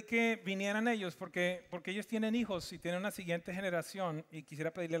le pedí que vinieran ellos? Porque ellos tienen hijos y tienen una siguiente generación. Y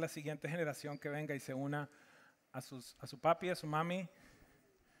quisiera pedirle a la siguiente generación que venga y se una a su papi, a su mami.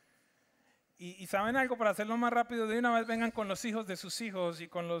 Y saben algo, para hacerlo más rápido, de una vez vengan con los hijos de sus hijos y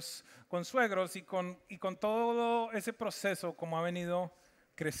con los consuegros y con todo ese proceso como ha venido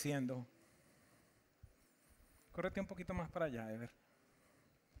creciendo. Córrete un poquito más para allá, Ever.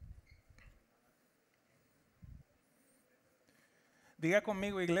 Diga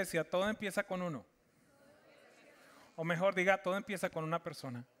conmigo, iglesia, todo empieza con uno. O mejor, diga, todo empieza con una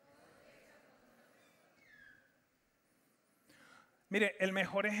persona. Mire, el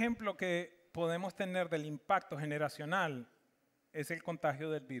mejor ejemplo que podemos tener del impacto generacional es el contagio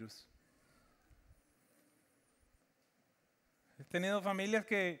del virus. He tenido familias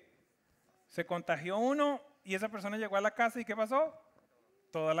que se contagió uno y esa persona llegó a la casa y ¿qué pasó?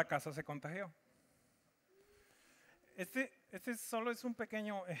 Toda la casa se contagió. Este solo es un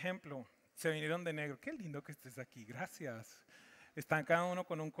pequeño ejemplo. Se vinieron de negro. Qué lindo que estés aquí, gracias. Están cada uno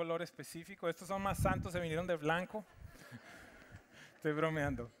con un color específico. Estos son más santos, se vinieron de blanco. Estoy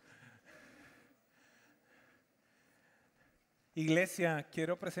bromeando. Iglesia,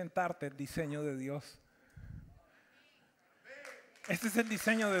 quiero presentarte el diseño de Dios. Este es el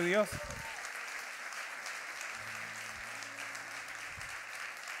diseño de Dios.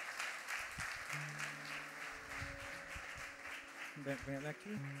 Ven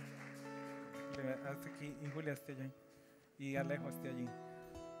aquí. Hasta aquí. Y Julia esté allí. Y Alejo esté allí.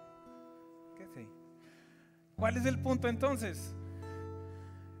 ¿Qué sé? ¿Cuál es el punto entonces?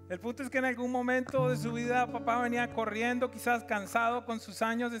 El punto es que en algún momento de su vida papá venía corriendo, quizás cansado con sus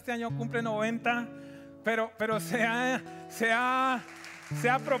años. Este año cumple 90, pero se ha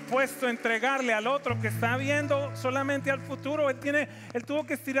propuesto entregarle al otro que está viendo solamente al futuro. Él tuvo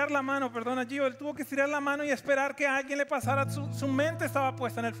que estirar la mano, perdona Gio, él tuvo que estirar la mano y esperar que a alguien le pasara. Su mente estaba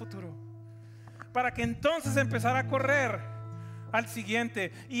puesta en el futuro, para que entonces empezara a correr al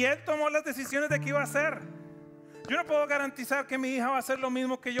siguiente. Y él tomó las decisiones de qué iba a hacer. Yo no puedo garantizar que mi hija va a hacer lo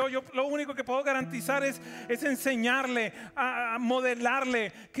mismo que yo. Lo único que puedo garantizar es enseñarle, a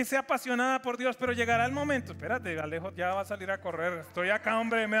modelarle que sea apasionada por Dios. Pero llegará el momento. Espérate, Alejo ya va a salir a correr. Estoy acá,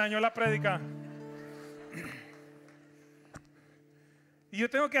 hombre, me dañó la prédica. Y yo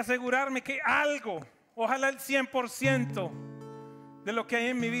tengo que asegurarme que algo, ojalá el 100% de lo que hay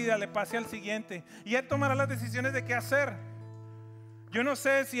en mi vida le pase al siguiente. Y él tomará las decisiones de qué hacer. Yo no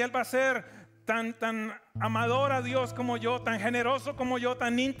sé si él va a ser tan amador a Dios como yo, tan generoso como yo,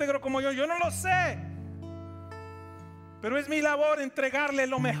 tan íntegro como yo no lo sé. Pero es mi labor entregarle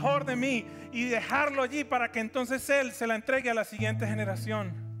lo mejor de mí y dejarlo allí para que entonces él se la entregue a la siguiente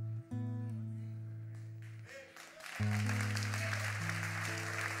generación.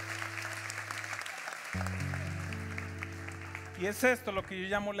 Y es esto lo que yo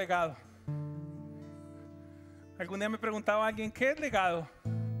llamo legado. Algún día me preguntaba a alguien, ¿qué es legado?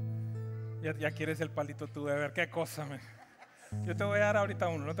 Ya quieres el palito tú de ver qué cosa. Yo te voy a dar ahorita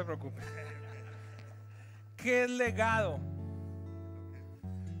uno, no te preocupes. ¿Qué es legado?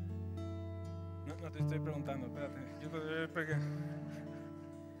 No te estoy preguntando, espérate.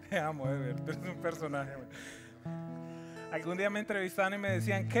 Te amo, Ever, tú eres un personaje. Algún día me entrevistaban y me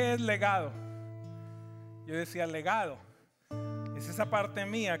decían, ¿qué es legado? Yo decía, legado es esa parte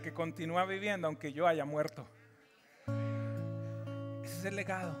mía que continúa viviendo aunque yo haya muerto. Ese es el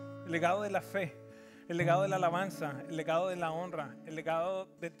legado. El legado de la fe, el legado de la alabanza, el legado de la honra, el legado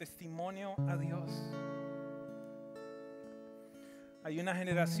del testimonio a Dios. Hay una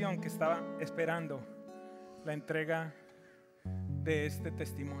generación que estaba esperando la entrega de este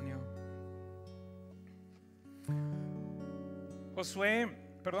testimonio. Josué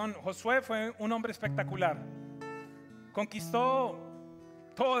fue un hombre espectacular. Conquistó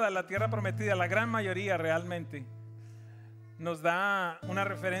toda la tierra prometida, la gran mayoría realmente. Nos da una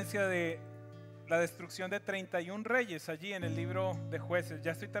referencia de la destrucción de 31 reyes allí en el libro de Jueces.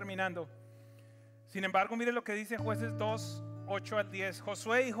 Ya estoy terminando. Sin embargo, mire lo que dice Jueces 2, 8 al 10.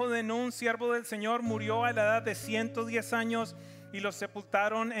 Josué, hijo de Nun, siervo del Señor, murió a la edad de 110 años y lo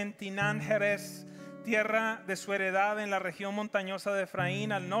sepultaron en Tinán Jerez, tierra de su heredad en la región montañosa de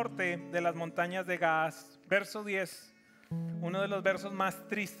Efraín, al norte de las montañas de Gaas. Verso 10, uno de los versos más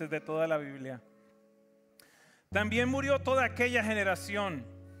tristes de toda la Biblia. También murió toda aquella generación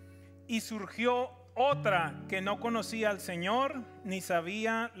y surgió otra que no conocía al Señor ni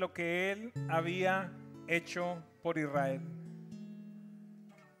sabía lo que Él había hecho por Israel.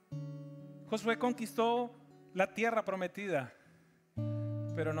 Josué conquistó la tierra prometida,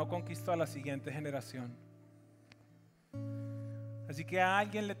 pero no conquistó a la siguiente generación. Así que a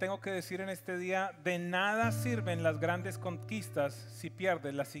alguien le tengo que decir en este día, de nada sirven las grandes conquistas si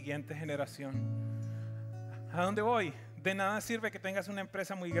pierdes la siguiente generación. ¿A dónde voy? De nada sirve que tengas una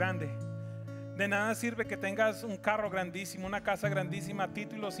empresa muy grande. De nada sirve que tengas un carro grandísimo, una casa grandísima,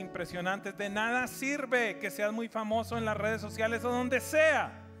 títulos impresionantes. De nada sirve que seas muy famoso en las redes sociales o donde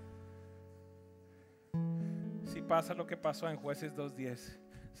sea. Si pasa lo que pasó en Jueces 2:10,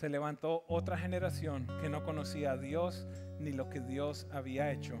 se levantó otra generación que no conocía a Dios ni lo que Dios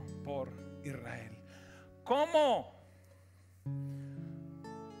había hecho por Israel. ¿Cómo?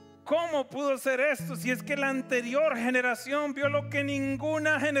 ¿Cómo pudo ser esto si es que la anterior generación vio lo que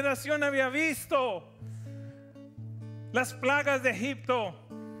ninguna generación había visto? Las plagas de Egipto,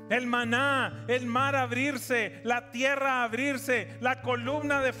 el maná, el mar abrirse, la tierra abrirse, la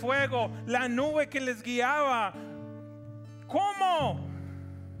columna de fuego, la nube que les guiaba. ¿Cómo?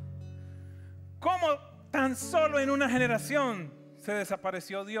 ¿Cómo tan solo en una generación se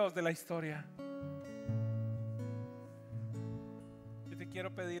desapareció Dios de la historia?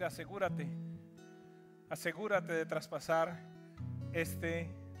 Quiero pedir, asegúrate de traspasar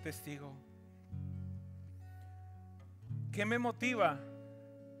este testigo. ¿Qué me motiva?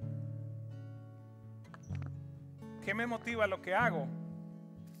 ¿Qué me motiva lo que hago?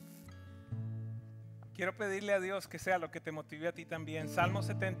 Quiero pedirle a Dios que sea lo que te motive a ti también. Salmo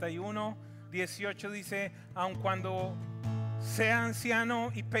 71, 18 dice, aun cuando sea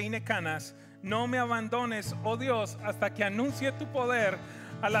anciano y peine canas, No me abandones, oh Dios, hasta que anuncie tu poder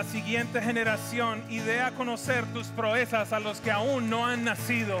a la siguiente generación y dé a conocer tus proezas a los que aún no han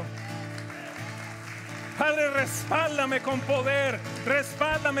nacido. Padre, respáldame con poder,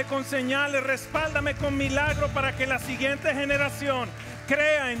 respáldame con señales, respáldame con milagro para que la siguiente generación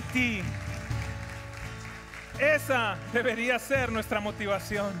crea en ti. Esa debería ser nuestra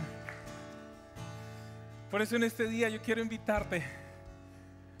motivación. Por eso en este día yo quiero invitarte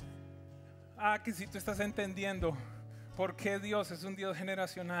a que si tú estás entendiendo por qué Dios es un Dios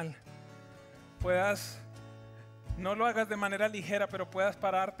generacional, no lo hagas de manera ligera, pero puedas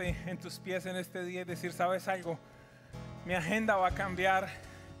pararte en tus pies en este día y decir, ¿sabes algo? Mi agenda va a cambiar,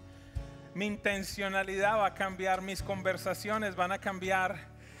 mi intencionalidad va a cambiar, mis conversaciones van a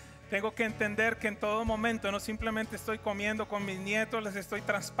cambiar. Tengo que entender que en todo momento no simplemente estoy comiendo con mis nietos, les estoy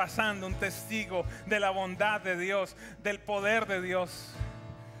traspasando un testigo de la bondad de Dios, del poder de Dios.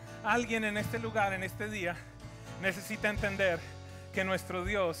 Alguien en este lugar, en este día, necesita entender que nuestro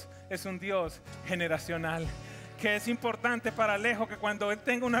Dios es un Dios generacional. Que es importante para Alejo que cuando él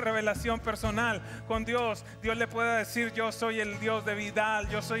tenga una revelación personal con Dios, Dios le pueda decir: yo soy el Dios de Vidal,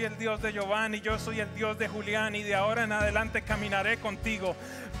 yo soy el Dios de Giovanni, yo soy el Dios de Julián, y de ahora en adelante caminaré contigo.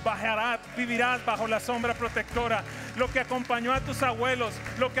 Vivirás bajo la sombra protectora. Lo que acompañó a tus abuelos,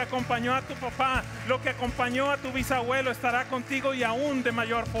 lo que acompañó a tu papá, lo que acompañó a tu bisabuelo estará contigo y aún de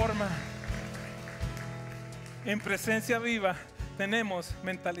mayor forma. En Presencia Viva tenemos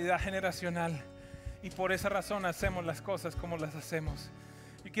mentalidad generacional. Y por esa razón hacemos las cosas como las hacemos.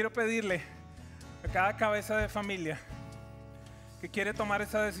 Y quiero pedirle a cada cabeza de familia que quiere tomar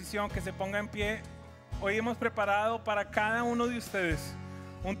esa decisión, que se ponga en pie. Hoy hemos preparado para cada uno de ustedes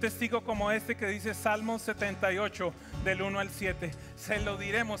un testigo como este que dice Salmos 78 del 1 al 7. Se lo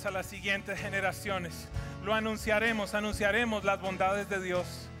diremos a las siguientes generaciones. Lo anunciaremos las bondades de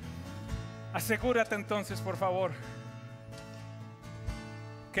Dios. Asegúrate entonces, por favor,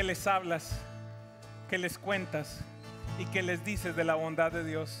 que les hablas, que les cuentas y que les dices de la bondad de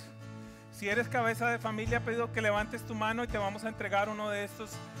Dios. Si eres cabeza de familia, pido que levantes tu mano y te vamos a entregar uno de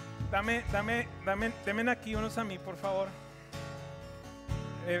estos. Dame aquí unos a mí, por favor.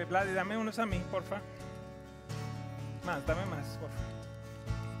 Vladi, dame unos a mí, porfa. Dame más, porfa.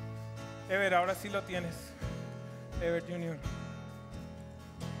 Ever, ahora sí lo tienes. Ever Junior.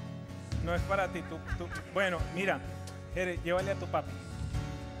 No es para ti, tú. Bueno, mira, llévale a tu papi.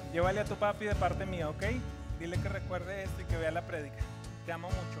 Llévale a tu papi de parte mía, ¿ok? Dile que recuerde esto y que vea la prédica. Te amo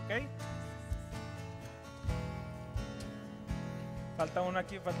mucho, ¿ok? Falta uno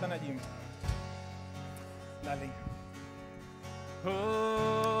aquí, faltan allí. Dale.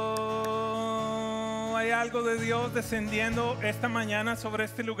 Oh, hay algo de Dios descendiendo esta mañana sobre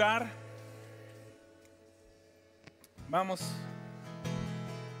este lugar. Vamos.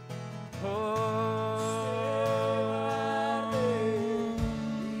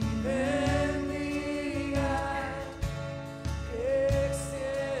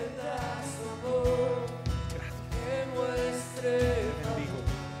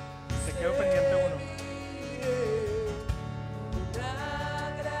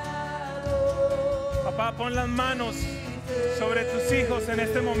 Pon las manos sobre tus hijos en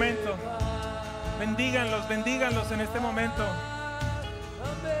este momento. Bendíganlos en este momento.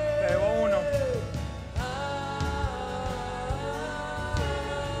 Te debo uno.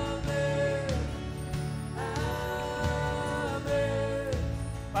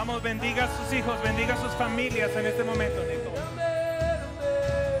 Vamos, bendiga a sus hijos, bendiga a sus familias en este momento, Nico.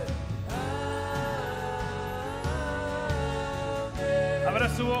 Abra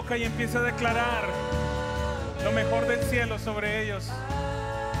su boca y empieza a declarar lo mejor del cielo sobre ellos.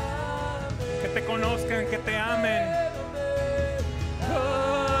 Que te conozcan, que te amen.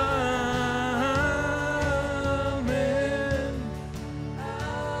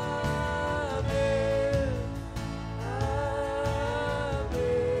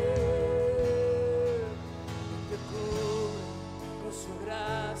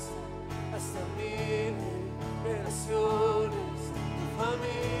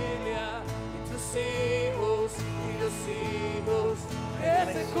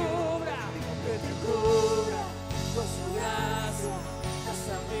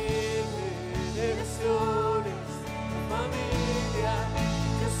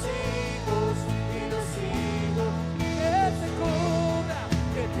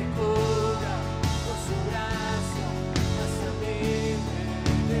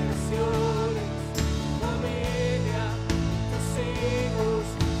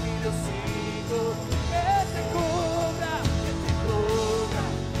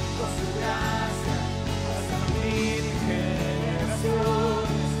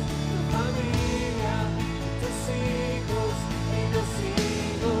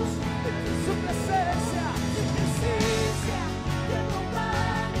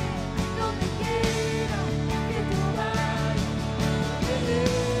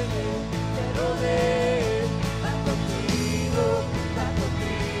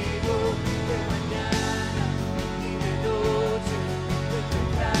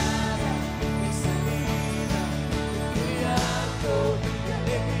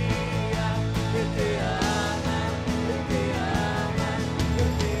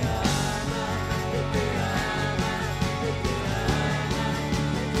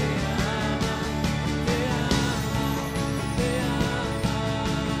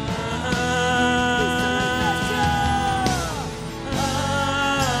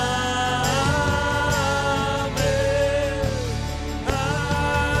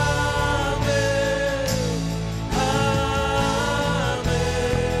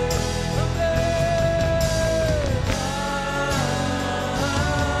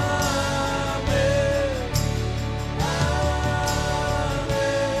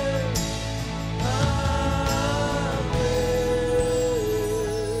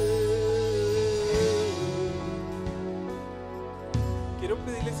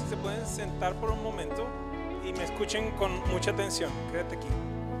 pedirles si se pueden sentar por un momento y me escuchen con mucha atención. Quédate aquí.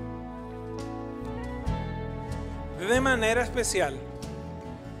 De manera especial,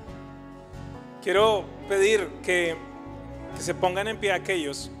 quiero pedir que se pongan en pie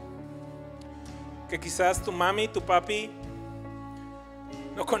aquellos que quizás tu mami y tu papi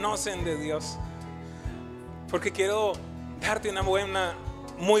no conocen de Dios, porque quiero darte una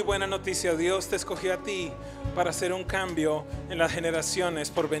muy buena noticia. Dios te escogió a ti para hacer un cambio en las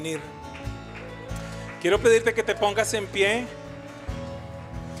generaciones por venir. Quiero pedirte que te pongas en pie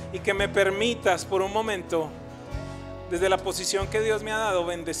y que me permitas por un momento, desde la posición que Dios me ha dado,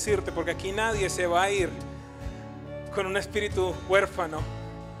 bendecirte, porque aquí nadie se va a ir con un espíritu huérfano.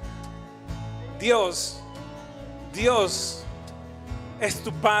 Dios es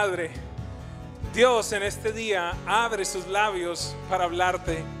tu Padre. Dios en este día abre sus labios para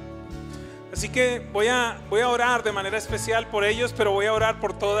hablarte. Así que voy a orar de manera especial por ellos, pero voy a orar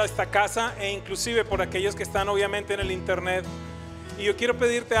por toda esta casa e inclusive por aquellos que están obviamente en el internet. Y yo quiero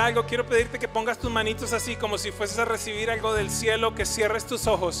pedirte algo, quiero pedirte que pongas tus manitos así como si fueses a recibir algo del cielo, que cierres tus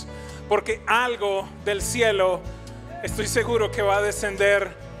ojos, porque algo del cielo estoy seguro que va a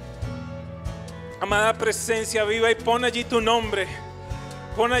descender. Amada presencia viva, y pon allí tu nombre,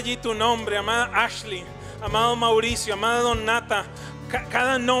 amada Ashley, amado Mauricio, amada Donata,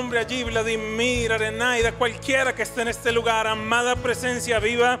 cada nombre allí, Vladimir, Arenaida, cualquiera que esté en este lugar. Amada presencia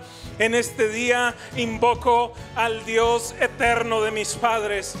viva, en este día invoco al Dios eterno de mis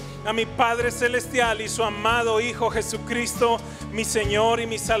padres, a mi Padre celestial y su amado Hijo Jesucristo, mi Señor y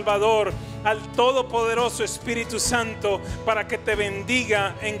mi Salvador, al todopoderoso Espíritu Santo, para que te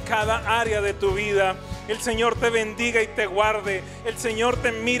bendiga en cada área de tu vida. El Señor te bendiga y te guarde. El Señor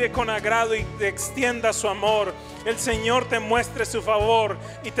te mire con agrado y te extienda su amor. El Señor te muestre su favor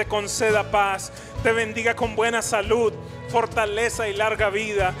y te conceda paz. Te bendiga con buena salud, fortaleza y larga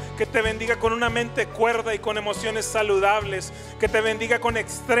vida. Que te bendiga con una mente cuerda y con emociones saludables. Que te bendiga con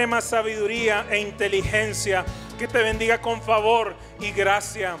extrema sabiduría e inteligencia. Que te bendiga con favor y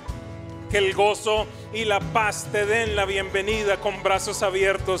gracia. Que el gozo y la paz te den la bienvenida con brazos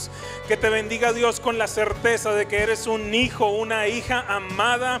abiertos. Que te bendiga Dios con la certeza de que eres un hijo, una hija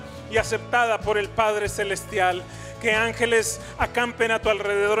amada y aceptada por el Padre Celestial. Que ángeles acampen a tu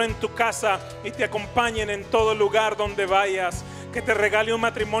alrededor en tu casa y te acompañen en todo lugar donde vayas. Que te regale un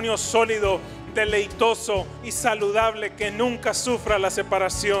matrimonio sólido, deleitoso y saludable, que nunca sufra la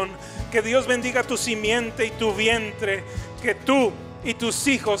separación. Que Dios bendiga tu simiente y tu vientre. Que tú y tus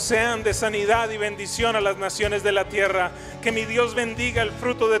hijos sean de sanidad y bendición a las naciones de la tierra. Que mi Dios bendiga el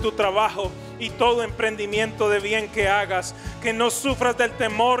fruto de tu trabajo y todo emprendimiento de bien que hagas. Que no sufras del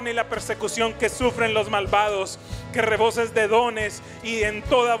temor ni la persecución que sufren los malvados. Que reboses de dones y en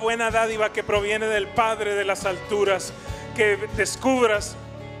toda buena dádiva que proviene del Padre de las alturas. Que descubras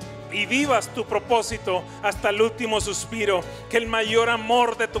y vivas tu propósito hasta el último suspiro. Que el mayor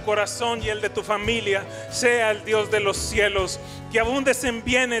amor de tu corazón y el de tu familia sea el Dios de los cielos. Que abundes en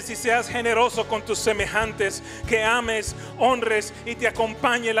bienes y seas generoso con tus semejantes. Que ames, honres y te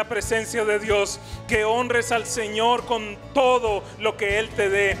acompañe la presencia de Dios. Que honres al Señor con todo lo que Él te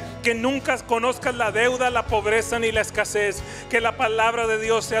dé. Que nunca conozcas la deuda, la pobreza ni la escasez. Que la palabra de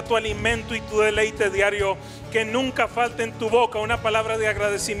Dios sea tu alimento y tu deleite diario. Que nunca falte en tu boca una palabra de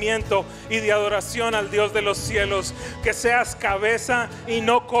agradecimiento y de adoración al Dios de los cielos. Que seas cabeza y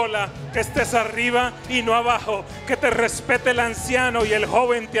no cola. Que estés arriba y no abajo. Que te respete el anciano y el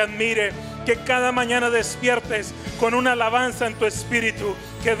joven te admire. Que cada mañana despiertes con una alabanza en tu espíritu.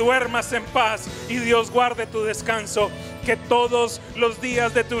 Que duermas en paz y Dios guarde tu descanso. Que todos los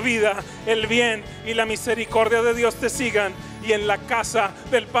días de tu vida el bien y la misericordia de Dios te sigan. Y en la casa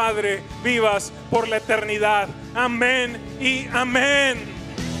del Padre vivas por la eternidad. Amén y amén.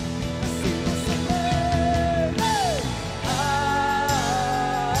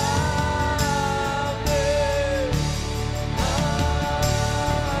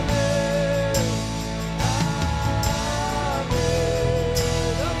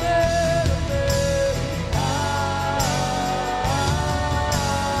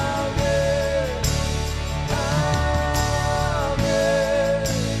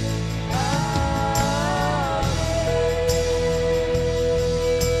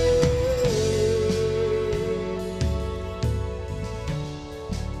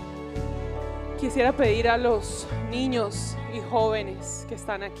 Quisiera pedir a los niños y jóvenes que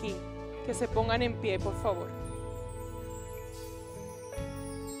están aquí que se pongan en pie, por favor.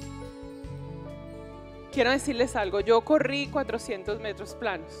 Quiero decirles algo. Yo corrí 400 metros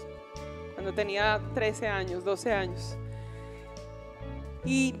planos cuando tenía 13 años, 12 años.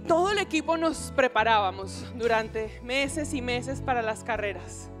 Y todo el equipo nos preparábamos durante meses y meses para las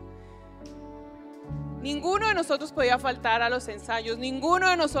carreras. Ninguno de nosotros podía faltar a los ensayos, ninguno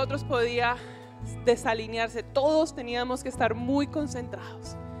de nosotros podía desalinearse, todos teníamos que estar muy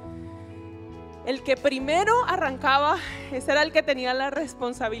concentrados. El que primero arrancaba, ese era el que tenía la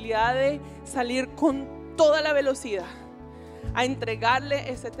responsabilidad de salir con toda la velocidad a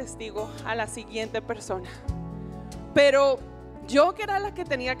entregarle ese testigo a la siguiente persona. Pero yo, que era la que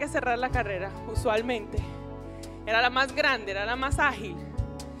tenía que cerrar la carrera, usualmente era la más grande, era la más ágil,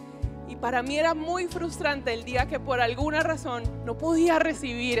 y para mí era muy frustrante el día que por alguna razón no podía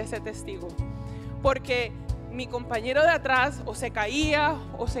recibir ese testigo, porque mi compañero de atrás o se caía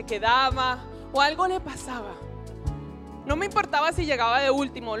o se quedaba o algo le pasaba. No me importaba si llegaba de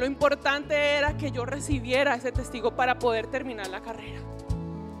último, lo importante era que yo recibiera ese testigo para poder terminar la carrera.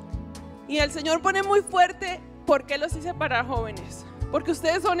 Y el Señor pone muy fuerte: ¿por qué los hice parar, jóvenes? Porque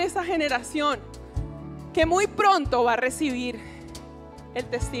ustedes son esa generación que muy pronto va a recibir el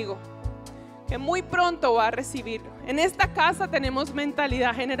testigo, que muy pronto va a recibirlo. En esta casa tenemos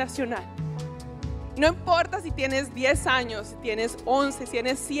mentalidad generacional. No importa si tienes 10 años, si tienes 11, si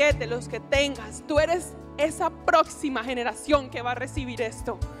tienes 7, los que tengas, tú eres esa próxima generación que va a recibir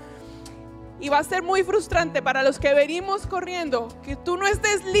esto. Y va a ser muy frustrante para los que venimos corriendo que tú no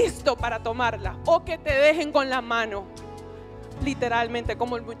estés listo para tomarla, o que te dejen con la mano, literalmente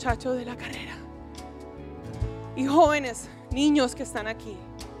como el muchacho de la carrera. Y jóvenes, niños que están aquí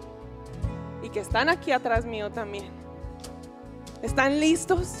y que están aquí atrás mío también, ¿están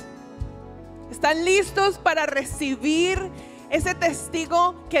listos? ¿Están listos para recibir ese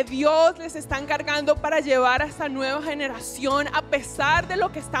testigo que Dios les está encargando para llevar a esta nueva generación a pesar de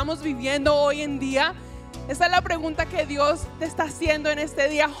lo que estamos viviendo hoy en día? Esa es la pregunta que Dios te está haciendo en este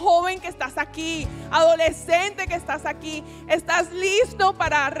día. Joven que estás aquí, adolescente que estás aquí, ¿estás listo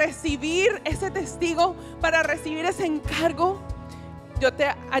para recibir ese testigo, para recibir ese encargo? Yo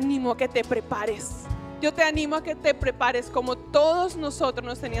te animo a que te prepares. Yo te animo a que te prepares como todos nosotros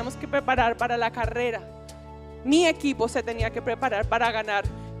nos teníamos que preparar para la carrera. Mi equipo se tenía que preparar para ganar.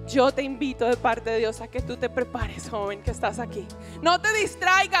 Yo te invito de parte de Dios a que tú te prepares, joven que estás aquí. No te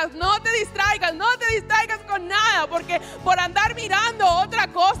distraigas, no te distraigas, no te distraigas con nada, porque por andar mirando otra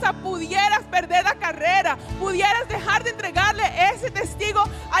cosa pudieras perder la carrera, pudieras dejar de entregarle ese testigo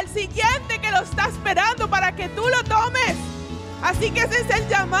al siguiente que lo está esperando para que tú lo tomes. Así que ese es el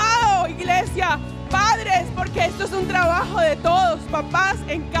llamado, iglesia. Padres, porque esto es un trabajo de todos, papás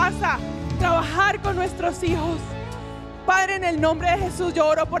en casa, trabajar con nuestros hijos. Padre, en el nombre de Jesús, yo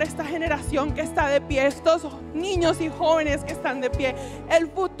oro por esta generación que está de pie, estos niños y jóvenes que están de pie,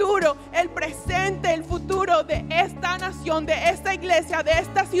 el futuro, el presente, el futuro de esta nación, de esta iglesia, de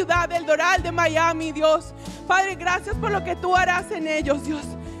esta ciudad, del Doral, de Miami, Dios. Padre, gracias por lo que tú harás en ellos, Dios.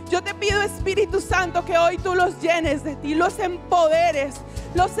 Yo te pido, Espíritu Santo, que hoy tú los llenes de ti, los empoderes,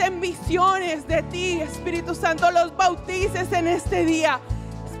 los envisiones de ti, Espíritu Santo, los bautices en este día.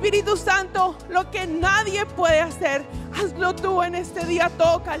 Espíritu Santo, lo que nadie puede hacer, hazlo tú en este día.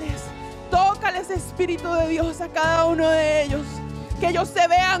 Tócales, Espíritu de Dios, a cada uno de ellos. Que ellos se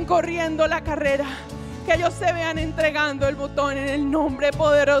vean corriendo la carrera, que ellos se vean entregando el botón en el nombre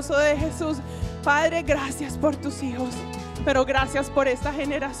poderoso de Jesús. Padre, gracias por tus hijos, pero gracias por esta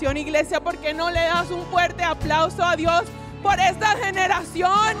generación, iglesia. ¿Por qué no le das un fuerte aplauso a Dios por esta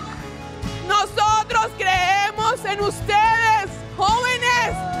generación? Nosotros creemos en ustedes,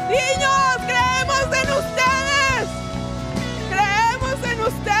 jóvenes, niños, creemos en ustedes. Creemos en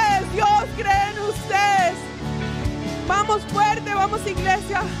ustedes, Dios cree en ustedes. Vamos fuerte, vamos,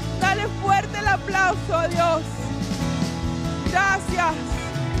 iglesia, dale fuerte el aplauso a Dios. Gracias.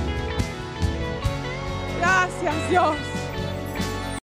 Gracias, Dios.